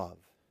his love.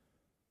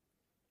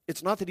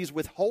 It's not that he's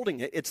withholding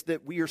it. It's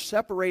that we are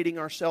separating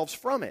ourselves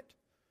from it.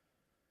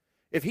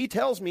 If he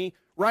tells me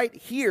right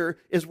here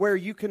is where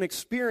you can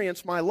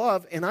experience my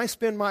love, and I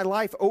spend my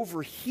life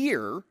over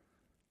here,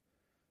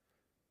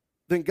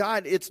 then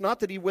God, it's not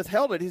that he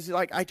withheld it. He's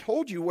like, I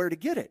told you where to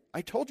get it.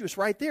 I told you it's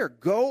right there.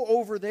 Go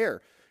over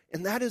there.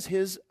 And that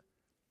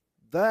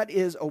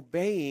is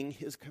obeying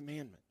his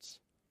commandments.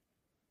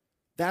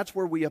 That's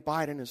where we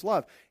abide in his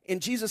love.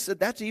 And Jesus said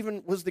that's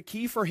even was the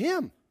key for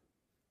him.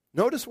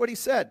 Notice what he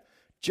said.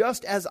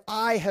 Just as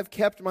I have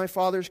kept my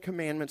Father's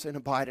commandments and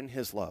abide in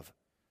his love.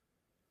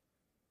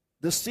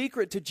 The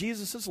secret to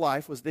Jesus'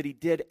 life was that he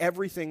did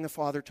everything the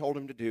Father told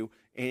him to do,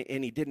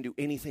 and he didn't do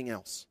anything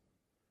else.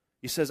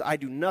 He says, I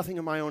do nothing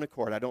of my own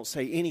accord. I don't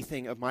say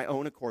anything of my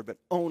own accord, but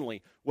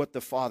only what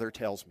the Father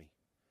tells me.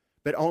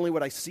 But only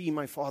what I see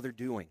my Father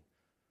doing.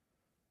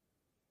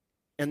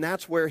 And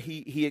that's where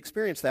he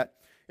experienced that.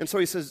 And so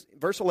he says,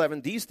 verse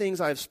 11, these things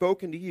I have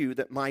spoken to you,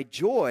 that my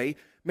joy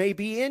may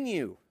be in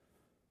you.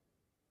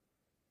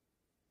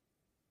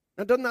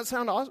 Now, doesn't that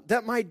sound awesome?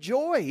 That my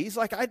joy, he's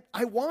like,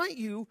 I want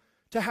you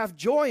to have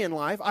joy in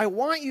life. I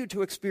want you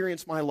to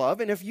experience my love.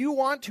 And if you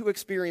want to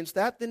experience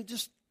that, then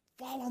just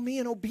follow me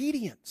in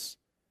obedience.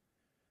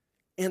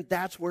 And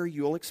that's where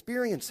you'll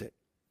experience it.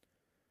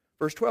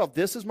 Verse 12,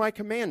 this is my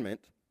commandment,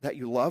 that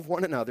you love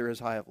one another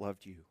as I have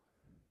loved you.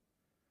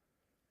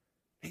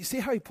 And you see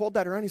how he pulled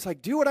that around? He's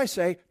like, do what I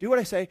say, do what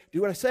I say,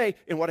 do what I say.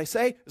 And what I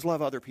say is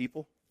love other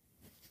people.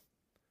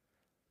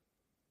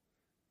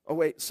 Oh,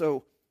 wait,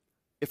 so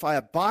if I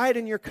abide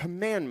in your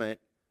commandment,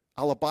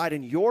 I'll abide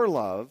in your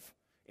love.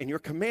 And your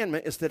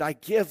commandment is that I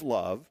give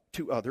love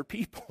to other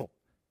people.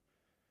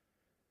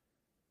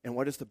 And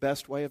what is the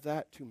best way of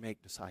that? To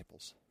make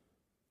disciples.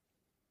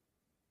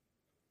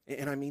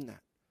 And I mean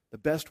that. The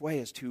best way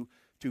is to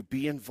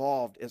be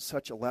involved at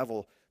such a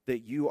level that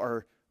you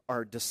are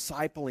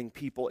discipling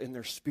people in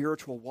their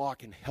spiritual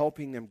walk and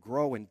helping them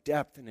grow in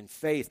depth and in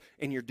faith.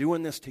 And you're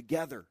doing this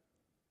together.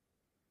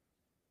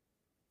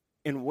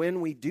 And when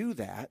we do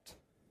that,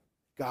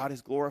 God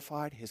is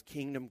glorified, his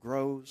kingdom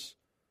grows.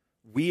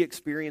 We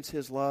experience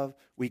his love,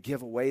 we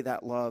give away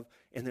that love,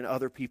 and then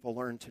other people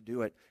learn to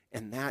do it.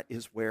 And that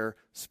is where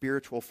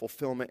spiritual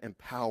fulfillment and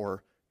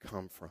power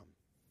come from.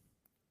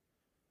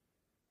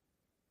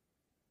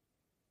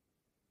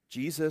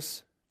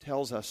 Jesus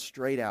tells us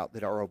straight out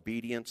that our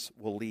obedience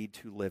will lead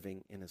to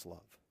living in his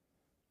love.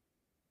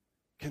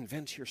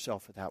 Convince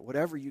yourself of that,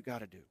 whatever you got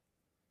to do.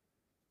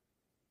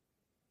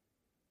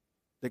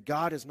 That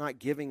God is not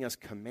giving us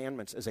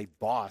commandments as a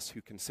boss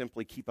who can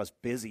simply keep us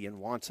busy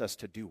and wants us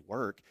to do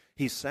work.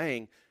 He's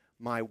saying,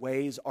 my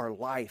ways are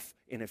life,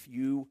 and if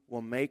you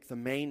will make the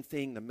main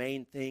thing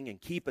and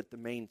keep it the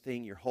main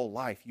thing your whole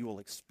life, you will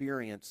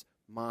experience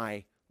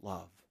my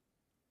love.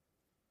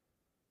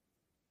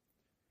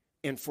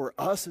 And for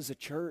us as a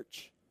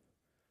church,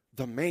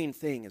 the main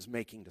thing is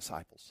making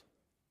disciples.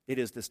 It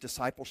is this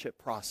discipleship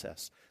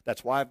process.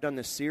 That's why I've done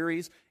this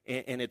series,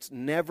 and it's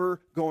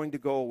never going to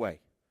go away.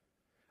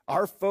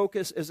 Our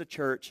focus as a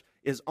church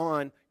is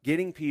on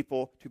getting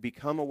people to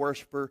become a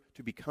worshiper,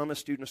 to become a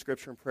student of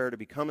Scripture and prayer, to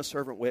become a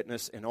servant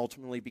witness, and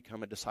ultimately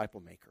become a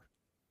disciple maker.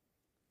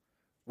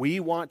 We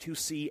want to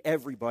see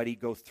everybody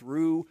go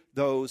through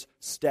those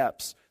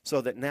steps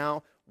so that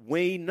now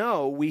we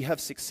know we have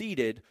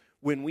succeeded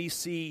when we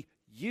see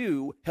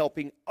you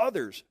helping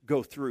others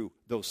go through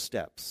those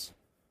steps.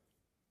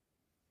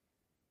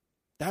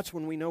 That's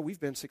when we know we've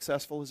been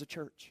successful as a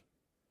church.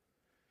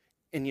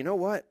 And you know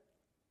what?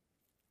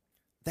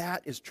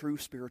 That is true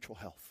spiritual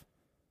health.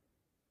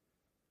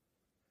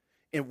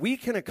 And we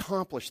can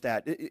accomplish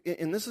that.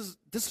 And this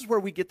is where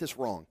we get this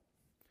wrong.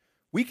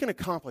 We can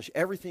accomplish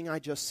everything I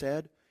just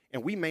said,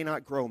 and we may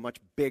not grow much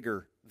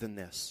bigger than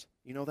this.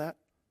 You know that?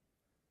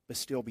 But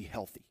still be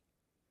healthy.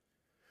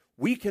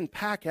 We can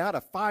pack out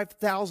a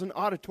 5,000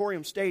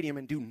 auditorium stadium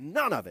and do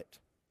none of it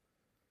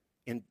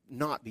and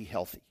not be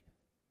healthy.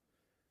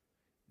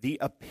 The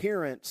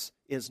appearance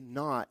is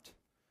not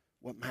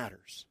what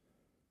matters.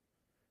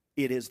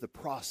 It is the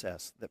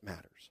process that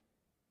matters.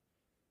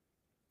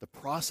 The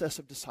process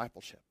of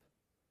discipleship.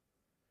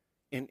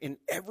 And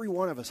every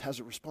one of us has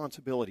a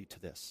responsibility to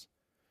this.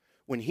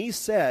 When he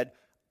said,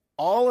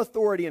 all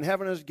authority in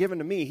heaven is given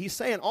to me, he's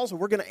saying also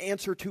we're going to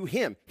answer to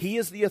him. He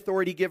is the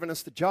authority giving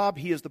us the job.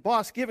 He is the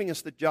boss giving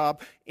us the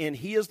job. And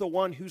he is the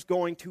one who's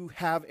going to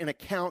have an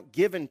account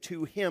given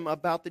to him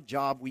about the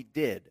job we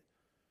did.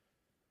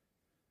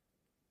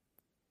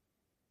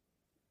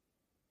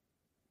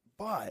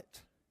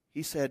 But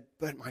he said,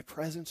 but my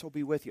presence will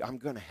be with you. I'm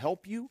going to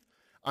help you.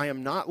 I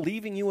am not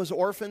leaving you as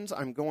orphans.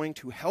 I'm going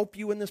to help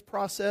you in this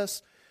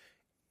process.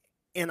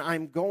 and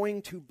I'm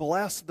going to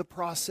bless the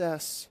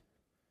process.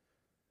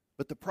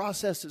 But the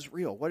process is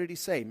real. What did he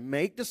say?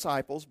 Make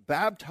disciples,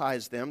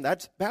 baptize them.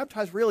 That's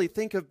baptize, really,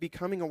 think of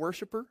becoming a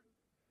worshiper.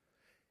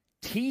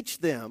 Teach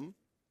them,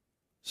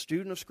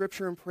 student of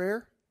Scripture and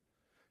prayer,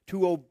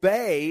 to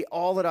obey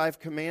all that I've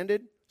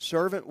commanded.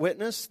 Servant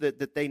witness,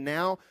 that they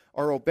now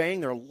are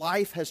obeying. Their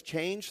life has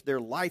changed. Their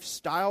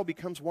lifestyle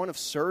becomes one of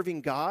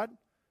serving God.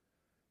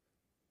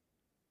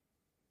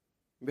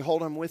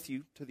 Behold, I'm with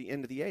you to the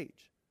end of the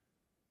age.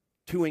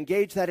 To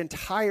engage that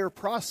entire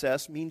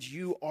process means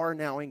you are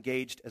now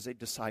engaged as a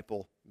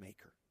disciple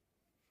maker.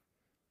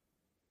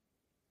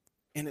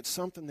 And it's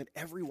something that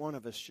every one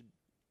of us should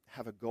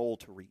have a goal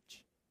to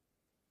reach.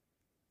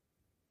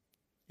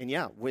 And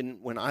yeah,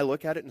 when I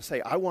look at it and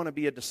say, I want to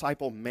be a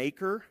disciple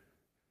maker,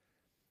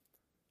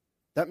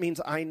 that means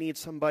I need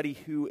somebody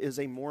who is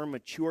a more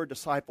mature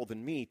disciple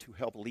than me to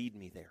help lead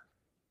me there.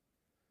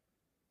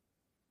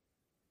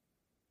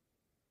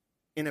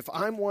 And if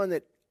I'm one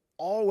that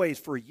always,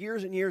 for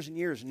years and years and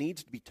years,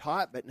 needs to be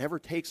taught but never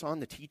takes on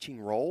the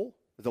teaching role,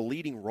 the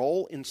leading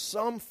role in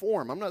some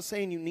form. I'm not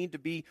saying you need to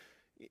be,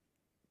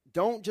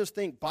 don't just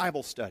think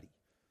Bible study.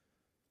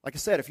 Like I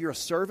said, if you're a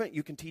servant,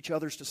 you can teach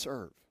others to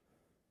serve.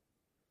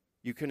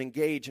 You can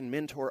engage and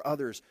mentor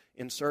others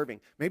in serving.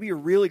 Maybe you're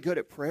really good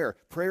at prayer.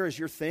 Prayer is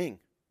your thing.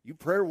 You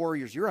prayer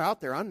warriors, you're out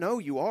there. I know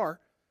you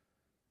are.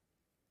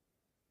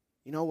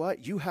 You know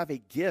what? You have a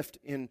gift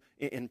in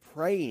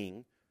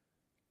praying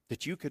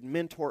that you could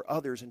mentor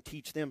others and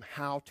teach them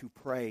how to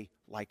pray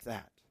like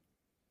that.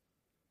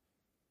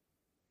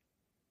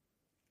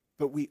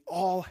 But we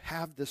all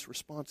have this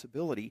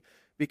responsibility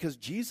because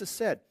Jesus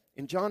said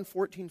in John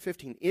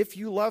 14:15, if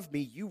you love me,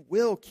 you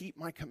will keep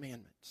my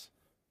commandments.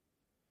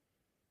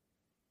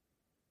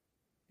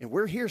 And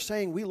we're here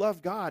saying we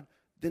love God,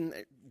 then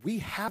we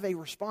have a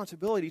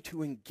responsibility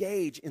to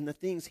engage in the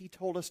things He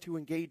told us to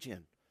engage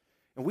in.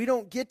 And we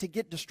don't get to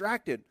get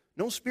distracted.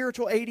 No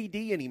spiritual ADD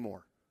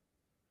anymore.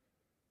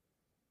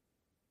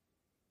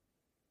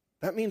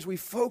 That means we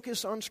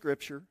focus on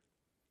Scripture,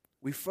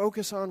 we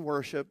focus on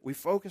worship, we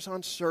focus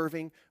on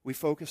serving, we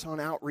focus on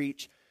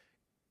outreach,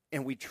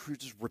 and we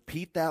just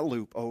repeat that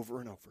loop over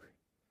and over.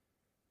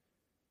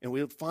 And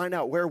we'll find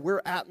out where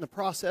we're at in the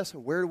process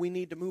and where we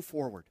need to move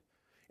forward.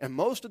 And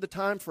most of the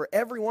time, for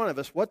every one of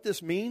us, what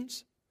this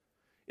means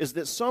is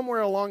that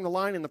somewhere along the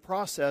line in the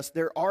process,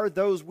 there are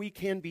those we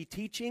can be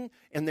teaching,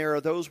 and there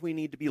are those we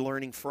need to be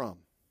learning from.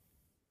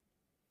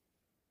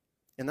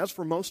 And that's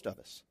for most of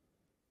us.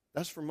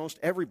 That's for most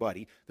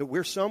everybody, that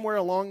we're somewhere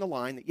along the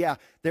line that, yeah,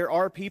 there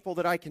are people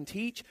that I can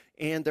teach,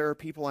 and there are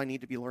people I need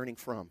to be learning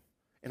from.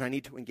 And I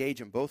need to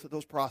engage in both of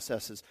those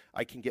processes.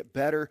 I can get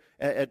better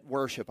at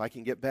worship. I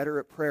can get better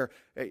at prayer.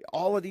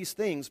 All of these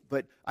things,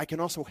 but I can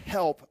also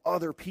help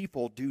other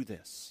people do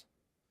this.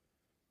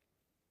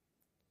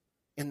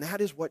 And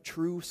that is what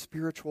true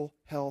spiritual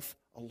health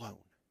alone.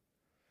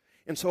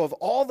 And so of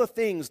all the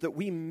things that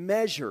we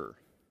measure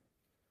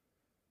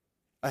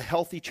a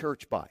healthy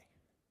church by,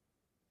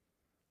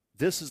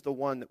 this is the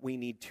one that we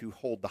need to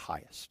hold the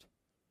highest.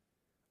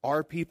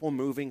 Are people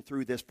moving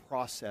through this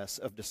process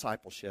of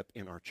discipleship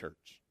in our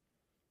church?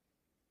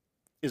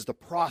 Is the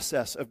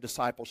process of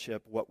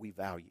discipleship what we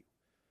value?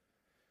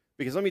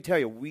 Because let me tell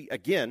you,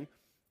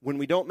 when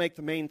we don't make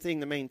the main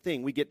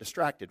thing, we get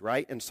distracted,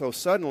 right? And so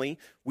suddenly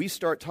we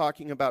start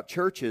talking about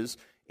churches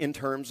in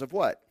terms of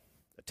what?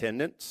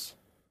 Attendance,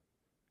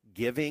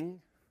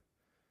 giving,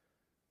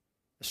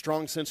 a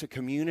strong sense of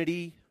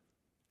community,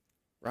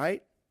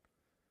 right?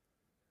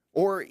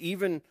 Or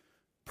even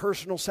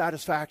personal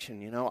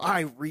satisfaction.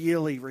 I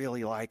really,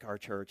 really like our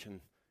church,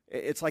 and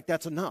it's like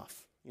that's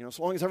enough. As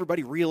long as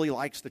everybody really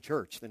likes the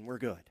church, then we're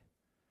good.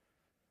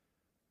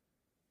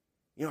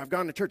 I've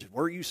gone to churches.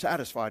 Were you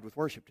satisfied with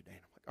worship today?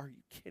 And I'm like, are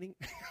you kidding?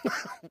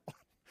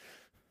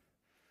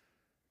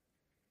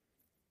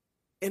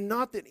 And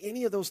not that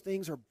any of those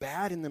things are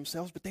bad in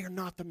themselves, but they are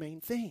not the main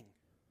thing.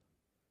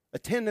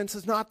 Attendance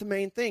is not the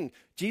main thing.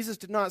 Jesus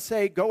did not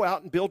say, go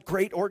out and build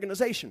great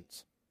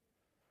organizations.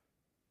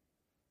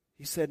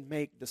 He said,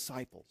 make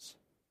disciples.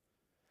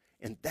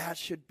 And that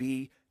should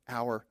be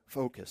our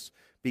focus.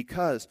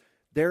 Because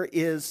there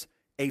is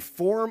a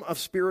form of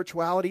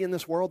spirituality in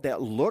this world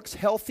that looks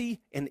healthy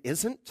and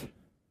isn't.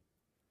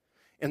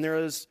 And there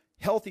is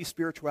healthy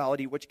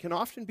spirituality which can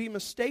often be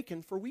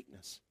mistaken for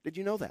weakness. Did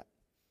you know that?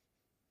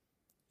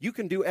 You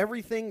can do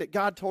everything that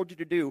God told you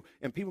to do,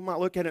 and people might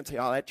look at it and say,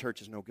 oh, that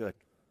church is no good.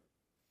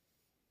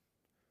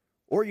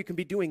 Or you can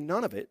be doing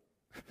none of it,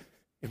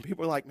 and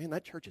people are like, man,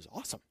 that church is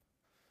awesome.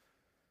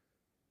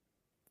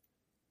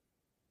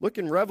 Look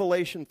in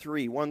Revelation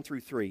 3, 1 through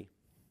 3.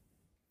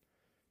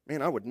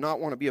 Man, I would not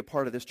want to be a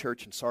part of this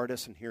church in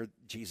Sardis and hear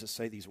Jesus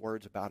say these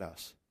words about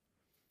us.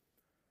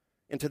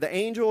 And to the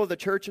angel of the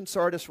church in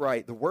Sardis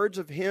write, the words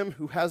of him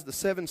who has the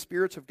 7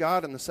 spirits of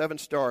God and the 7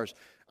 stars.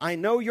 I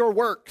know your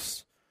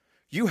works.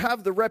 You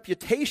have the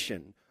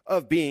reputation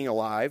of being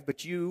alive,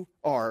 but you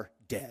are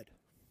dead.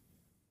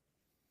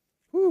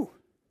 Whew.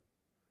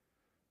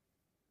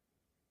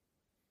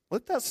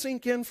 Let that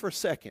sink in for a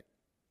second.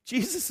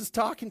 Jesus is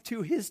talking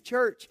to his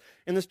church,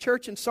 and this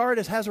church in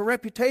Sardis has a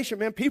reputation,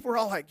 man. People are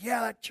all like,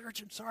 yeah, that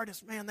church in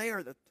Sardis, man,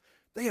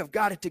 they have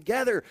got it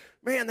together.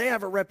 Man, they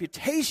have a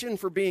reputation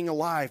for being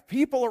alive.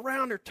 People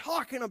around are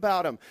talking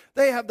about them.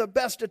 They have the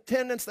best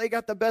attendance. They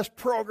got the best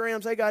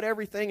programs. They got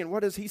everything. And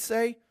what does he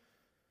say?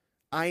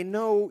 I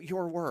know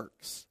your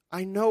works.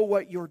 I know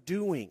what you're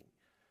doing.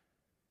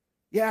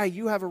 Yeah,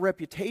 you have a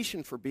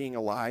reputation for being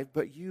alive,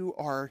 but you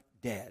are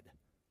dead.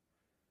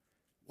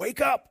 Wake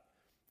up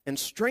and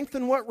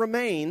strengthen what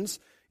remains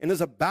and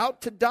is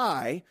about to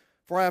die,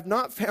 for I have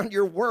not found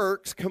your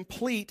works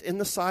complete in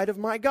the sight of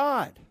my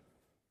God.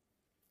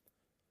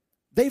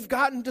 They've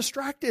gotten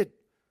distracted.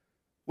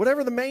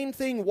 Whatever the main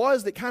thing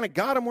was that kind of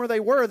got them where they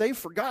were, they've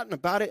forgotten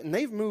about it and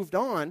they've moved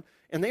on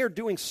and they are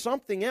doing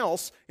something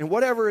else. And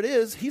whatever it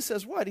is, he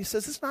says what? He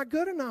says it's not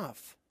good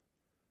enough.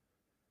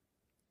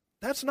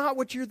 That's not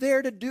what you're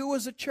there to do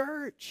as a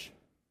church.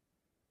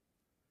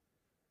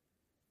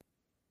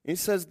 He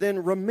says,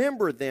 then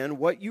remember then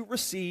what you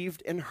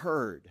received and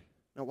heard.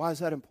 Now, why is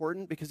that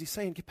important? Because he's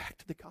saying, get back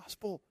to the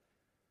gospel.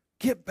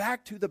 Get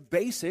back to the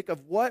basic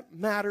of what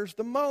matters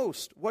the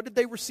most. What did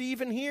they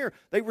receive and hear?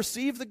 They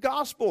received the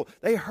gospel.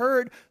 They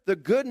heard the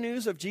good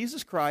news of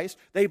Jesus Christ.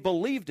 They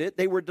believed it.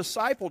 They were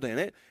discipled in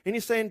it. And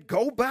he's saying,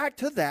 go back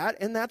to that,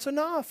 and that's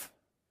enough.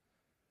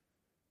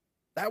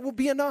 That will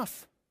be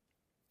enough.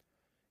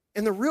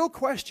 And the real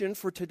question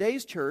for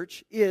today's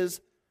church is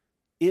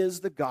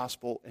the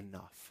gospel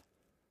enough?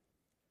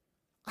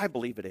 I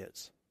believe it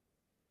is.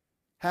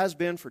 Has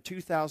been for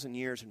 2,000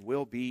 years and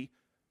will be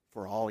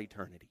for all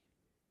eternity.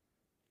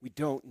 We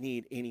don't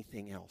need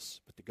anything else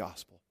but the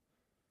gospel.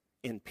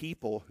 And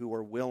people who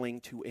are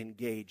willing to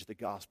engage the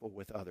gospel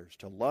with others,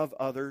 to love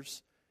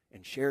others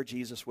and share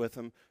Jesus with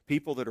them.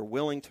 People that are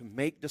willing to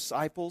make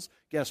disciples,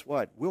 guess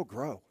what? We'll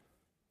grow.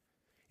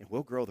 And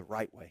we'll grow the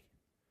right way.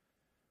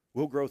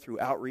 We'll grow through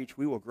outreach.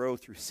 We will grow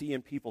through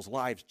seeing people's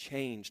lives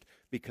changed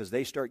because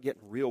they start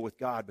getting real with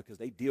God, because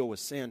they deal with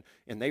sin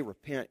and they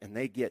repent and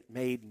they get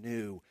made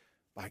new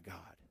by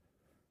God.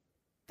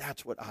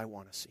 That's what I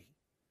want to see.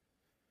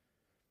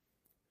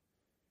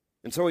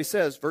 And so he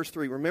says, verse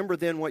 3, remember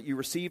then what you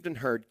received and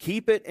heard.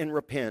 Keep it and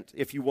repent.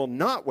 If you will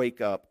not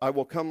wake up, I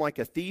will come like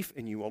a thief,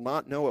 and you will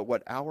not know at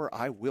what hour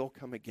I will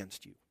come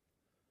against you.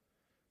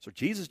 So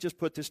Jesus just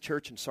put this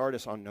church in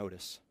Sardis on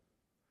notice.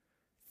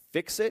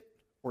 Fix it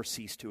or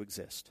cease to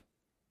exist.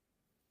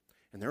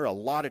 And there are a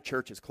lot of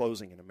churches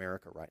closing in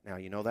America right now.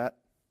 You know that?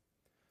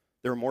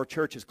 There are more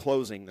churches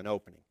closing than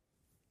opening.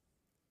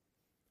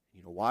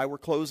 You know why we're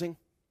closing?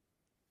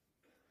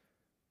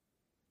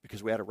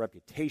 Because we had a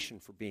reputation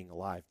for being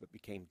alive but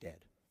became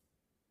dead.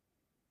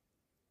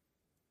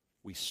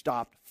 We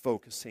stopped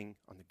focusing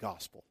on the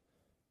gospel.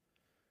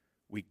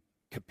 We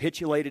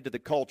capitulated to the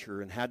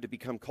culture and had to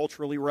become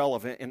culturally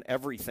relevant in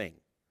everything.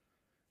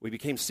 We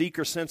became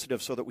seeker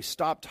sensitive so that we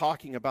stopped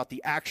talking about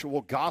the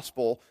actual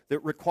gospel that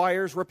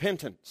requires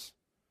repentance.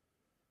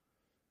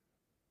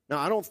 Now,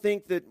 I don't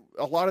think that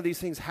a lot of these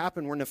things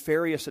happen were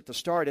nefarious at the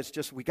start. It's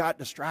just we got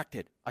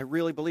distracted. I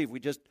really believe we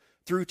just,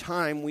 through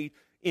time, we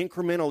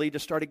incrementally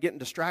just started getting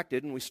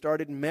distracted, and we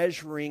started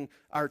measuring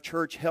our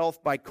church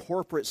health by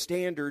corporate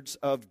standards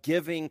of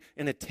giving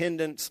and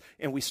attendance,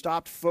 and we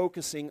stopped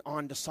focusing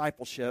on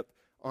discipleship,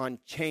 on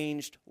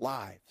changed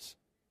lives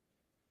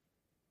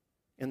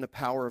in the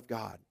power of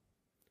God.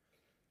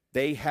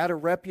 They had a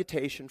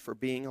reputation for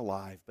being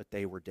alive, but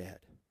they were dead.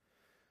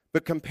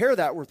 But compare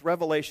that with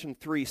Revelation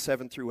 3,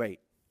 7 through 8.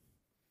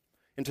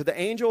 And to the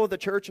angel of the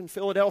church in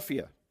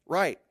Philadelphia,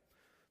 write,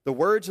 the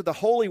words of the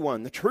Holy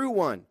One, the true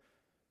One,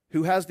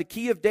 who has the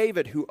key of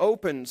David, who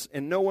opens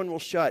and no one will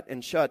shut,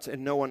 and shuts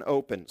and no one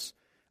opens.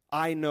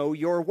 I know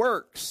your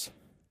works.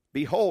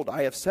 Behold,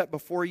 I have set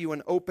before you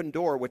an open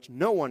door which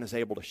no one is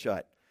able to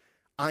shut.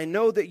 I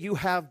know that you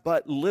have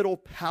but little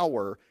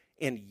power,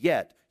 and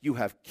yet you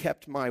have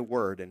kept my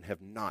word and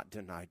have not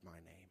denied my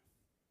name.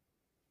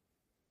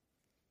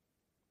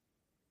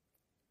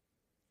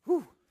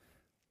 Whew.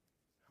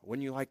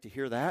 Wouldn't you like to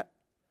hear that?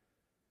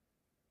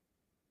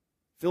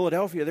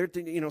 Philadelphia,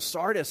 they're,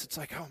 Sardis, it's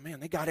like, oh man,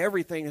 they got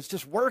everything. It's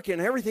just working.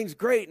 Everything's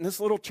great. And this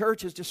little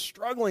church is just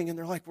struggling. And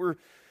they're like, we're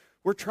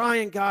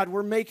trying, God.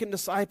 We're making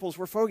disciples.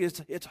 We're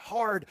focused. It's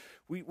hard.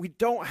 We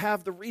don't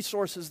have the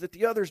resources that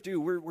the others do.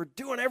 We're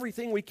doing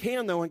everything we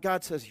can, though. And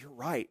God says, you're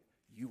right.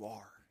 You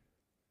are.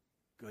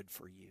 Good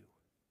for you.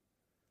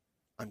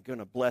 I'm going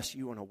to bless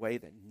you in a way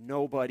that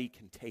nobody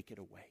can take it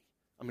away.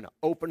 I'm going to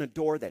open a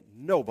door that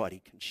nobody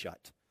can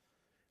shut.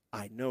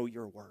 I know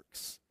your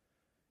works,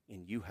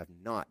 and you have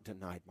not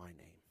denied my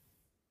name.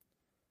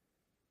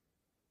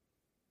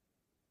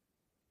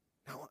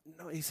 Now,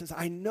 no, he says,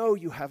 I know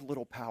you have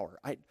little power.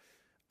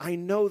 I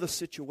know the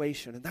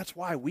situation, and that's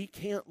why we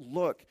can't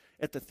look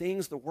at the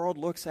things the world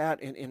looks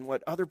at and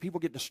what other people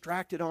get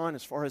distracted on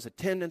as far as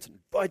attendance and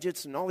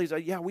budgets and all these.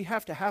 Yeah, we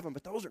have to have them,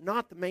 but those are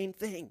not the main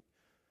thing.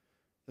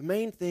 The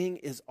main thing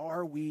is,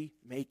 are we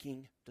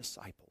making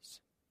disciples?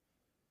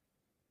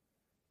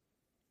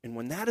 And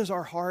when that is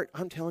our heart,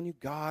 I'm telling you,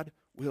 God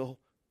will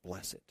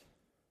bless it.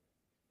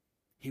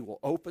 He will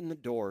open the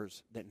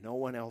doors that no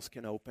one else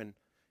can open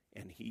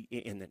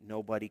and that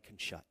nobody can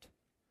shut.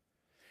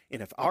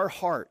 And if our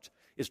heart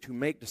is to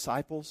make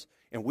disciples,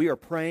 and we are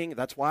praying,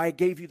 that's why I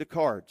gave you the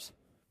cards.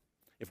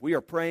 If we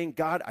are praying,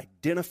 God,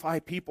 identify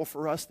people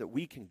for us that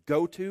we can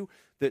go to,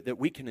 that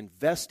we can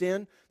invest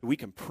in, that we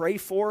can pray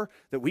for,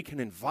 that we can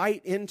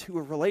invite into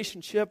a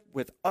relationship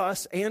with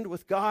us and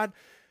with God,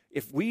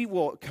 if we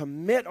will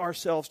commit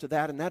ourselves to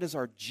that, and that is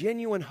our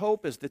genuine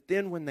hope, is that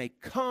then when they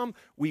come,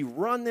 we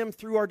run them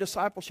through our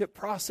discipleship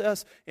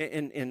process,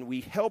 and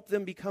we help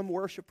them become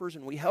worshipers,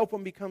 and we help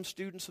them become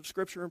students of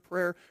Scripture and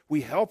prayer.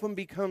 We help them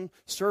become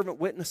servant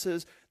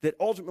witnesses, that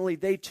ultimately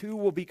they too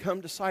will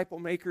become disciple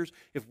makers.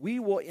 If we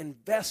will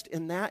invest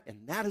in that,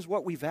 and that is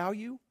what we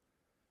value,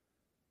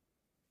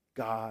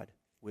 God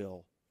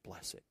will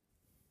bless it.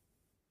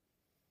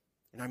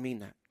 And I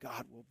mean that.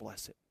 God will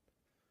bless it.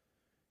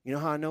 You know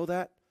how I know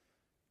that?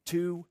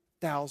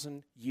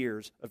 2,000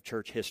 years of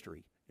church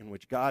history in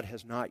which God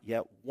has not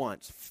yet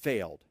once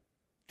failed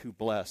to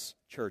bless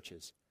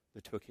churches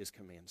that took his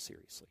command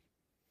seriously.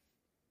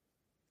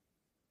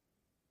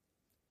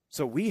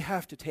 So we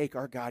have to take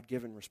our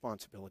God-given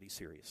responsibility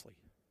seriously.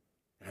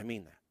 And I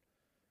mean that.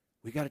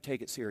 We got to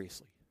take it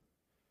seriously.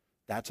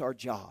 That's our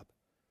job.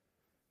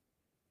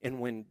 And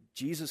when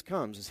Jesus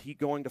comes, is he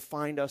going to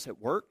find us at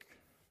work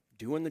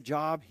doing the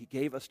job he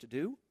gave us to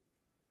do?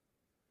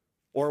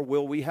 Or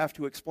will we have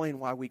to explain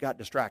why we got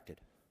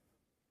distracted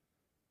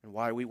and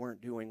why we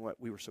weren't doing what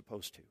we were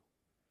supposed to?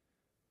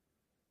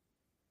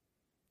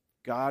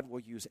 God will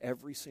use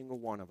every single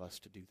one of us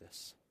to do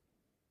this.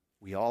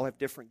 We all have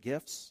different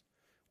gifts.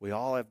 We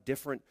all have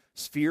different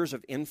spheres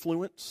of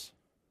influence.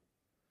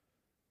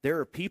 There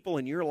are people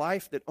in your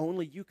life that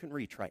only you can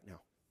reach right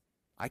now.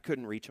 I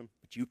couldn't reach them,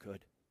 but you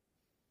could.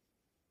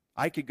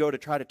 I could go to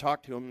try to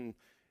talk to them.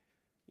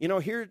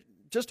 And, here,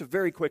 just a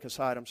very quick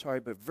aside, I'm sorry,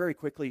 but very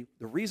quickly,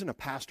 the reason a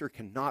pastor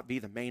cannot be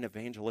the main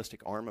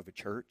evangelistic arm of a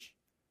church,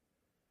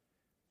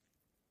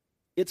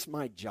 it's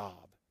my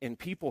job. And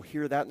people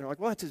hear that and they're like,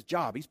 well, that's his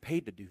job. He's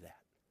paid to do that.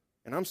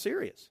 And I'm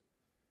serious.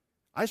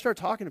 I start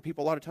talking to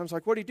people a lot of times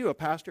like, what do you do, a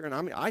pastor? And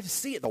I just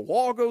see it. The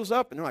wall goes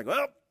up and they're like, well,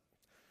 I'm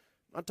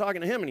not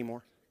talking to him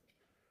anymore.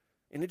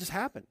 And it just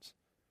happens.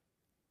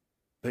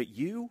 But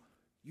you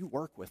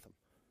work with them.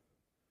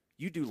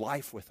 You do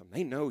life with them.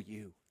 They know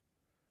you.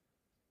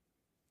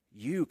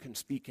 You can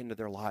speak into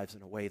their lives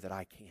in a way that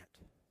I can't.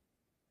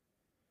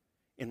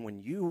 And when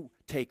you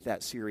take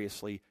that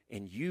seriously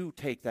and you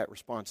take that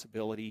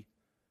responsibility,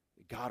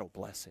 God will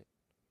bless it.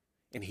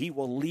 And he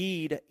will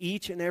lead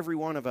each and every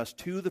one of us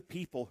to the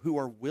people who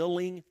are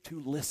willing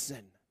to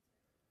listen.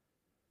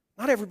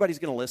 Not everybody's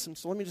going to listen,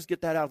 so let me just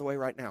get that out of the way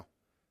right now.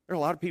 There are a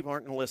lot of people who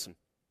aren't going to listen.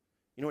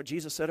 You know what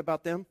Jesus said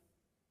about them?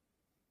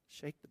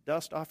 Shake the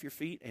dust off your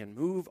feet and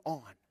move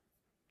on.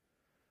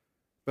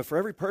 But for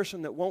every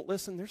person that won't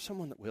listen, there's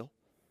someone that will.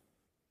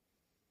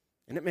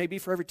 And it may be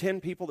for every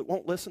 10 people that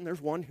won't listen,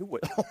 there's one who will.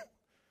 It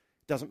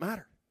doesn't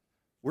matter.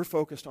 We're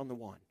focused on the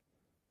one.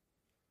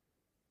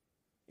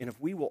 And if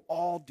we will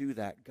all do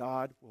that,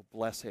 God will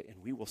bless it,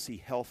 and we will see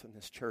health in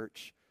this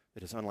church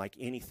that is unlike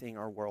anything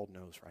our world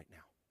knows right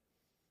now.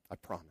 I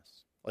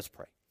promise. Let's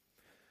pray.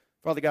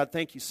 Father God,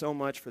 thank you so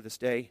much for this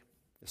day,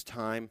 this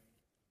time.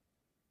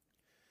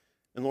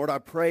 And Lord, I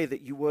pray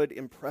that you would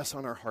impress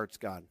on our hearts,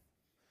 God,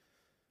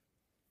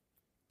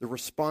 the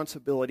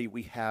responsibility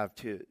we have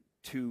to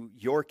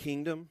your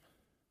kingdom,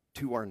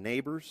 to our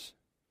neighbors,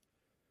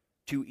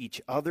 to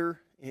each other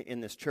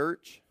in this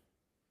church,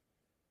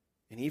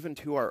 and even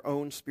to our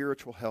own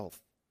spiritual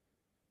health,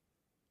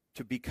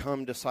 to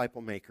become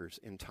disciple makers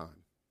in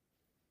time.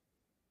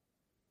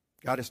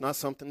 God, it's not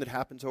something that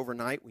happens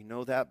overnight. We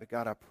know that, but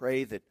God, I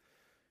pray that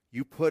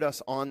you put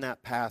us on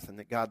that path, and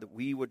that, God, that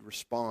we would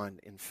respond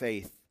in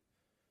faith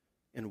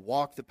and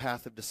walk the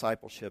path of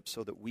discipleship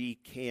so that we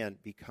can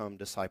become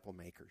disciple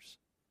makers.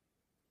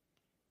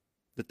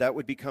 That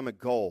would become a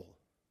goal,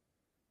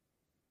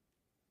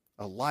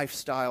 a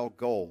lifestyle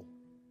goal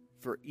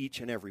for each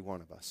and every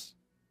one of us.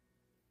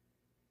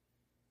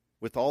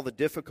 With all the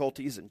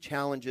difficulties and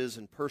challenges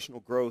and personal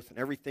growth and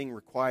everything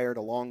required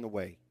along the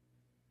way,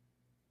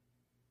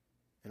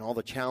 and all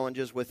the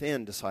challenges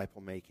within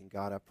disciple making,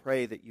 God, I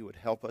pray that you would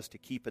help us to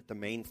keep it the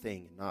main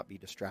thing and not be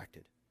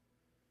distracted.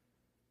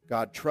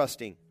 God,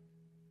 trusting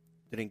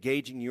that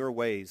engaging your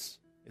ways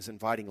is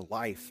inviting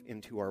life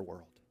into our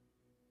world.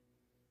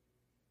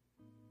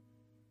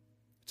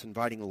 It's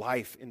inviting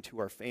life into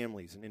our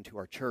families and into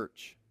our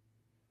church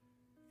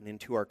and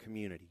into our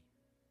community.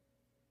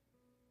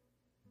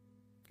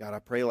 God, I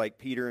pray like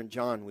Peter and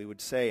John, we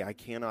would say, I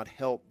cannot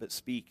help but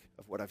speak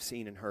of what I've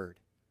seen and heard.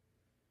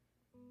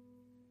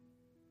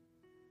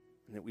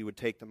 And that we would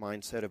take the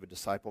mindset of a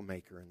disciple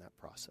maker in that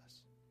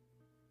process.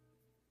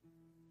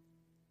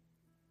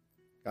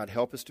 God,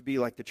 help us to be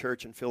like the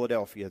church in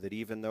Philadelphia, that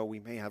even though we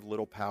may have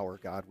little power,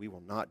 God, we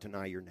will not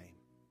deny your name.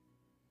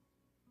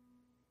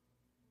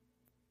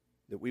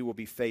 That we will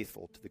be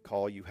faithful to the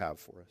call you have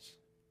for us.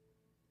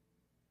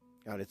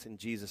 God, it's in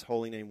Jesus'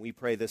 holy name we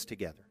pray this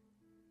together.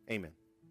 Amen.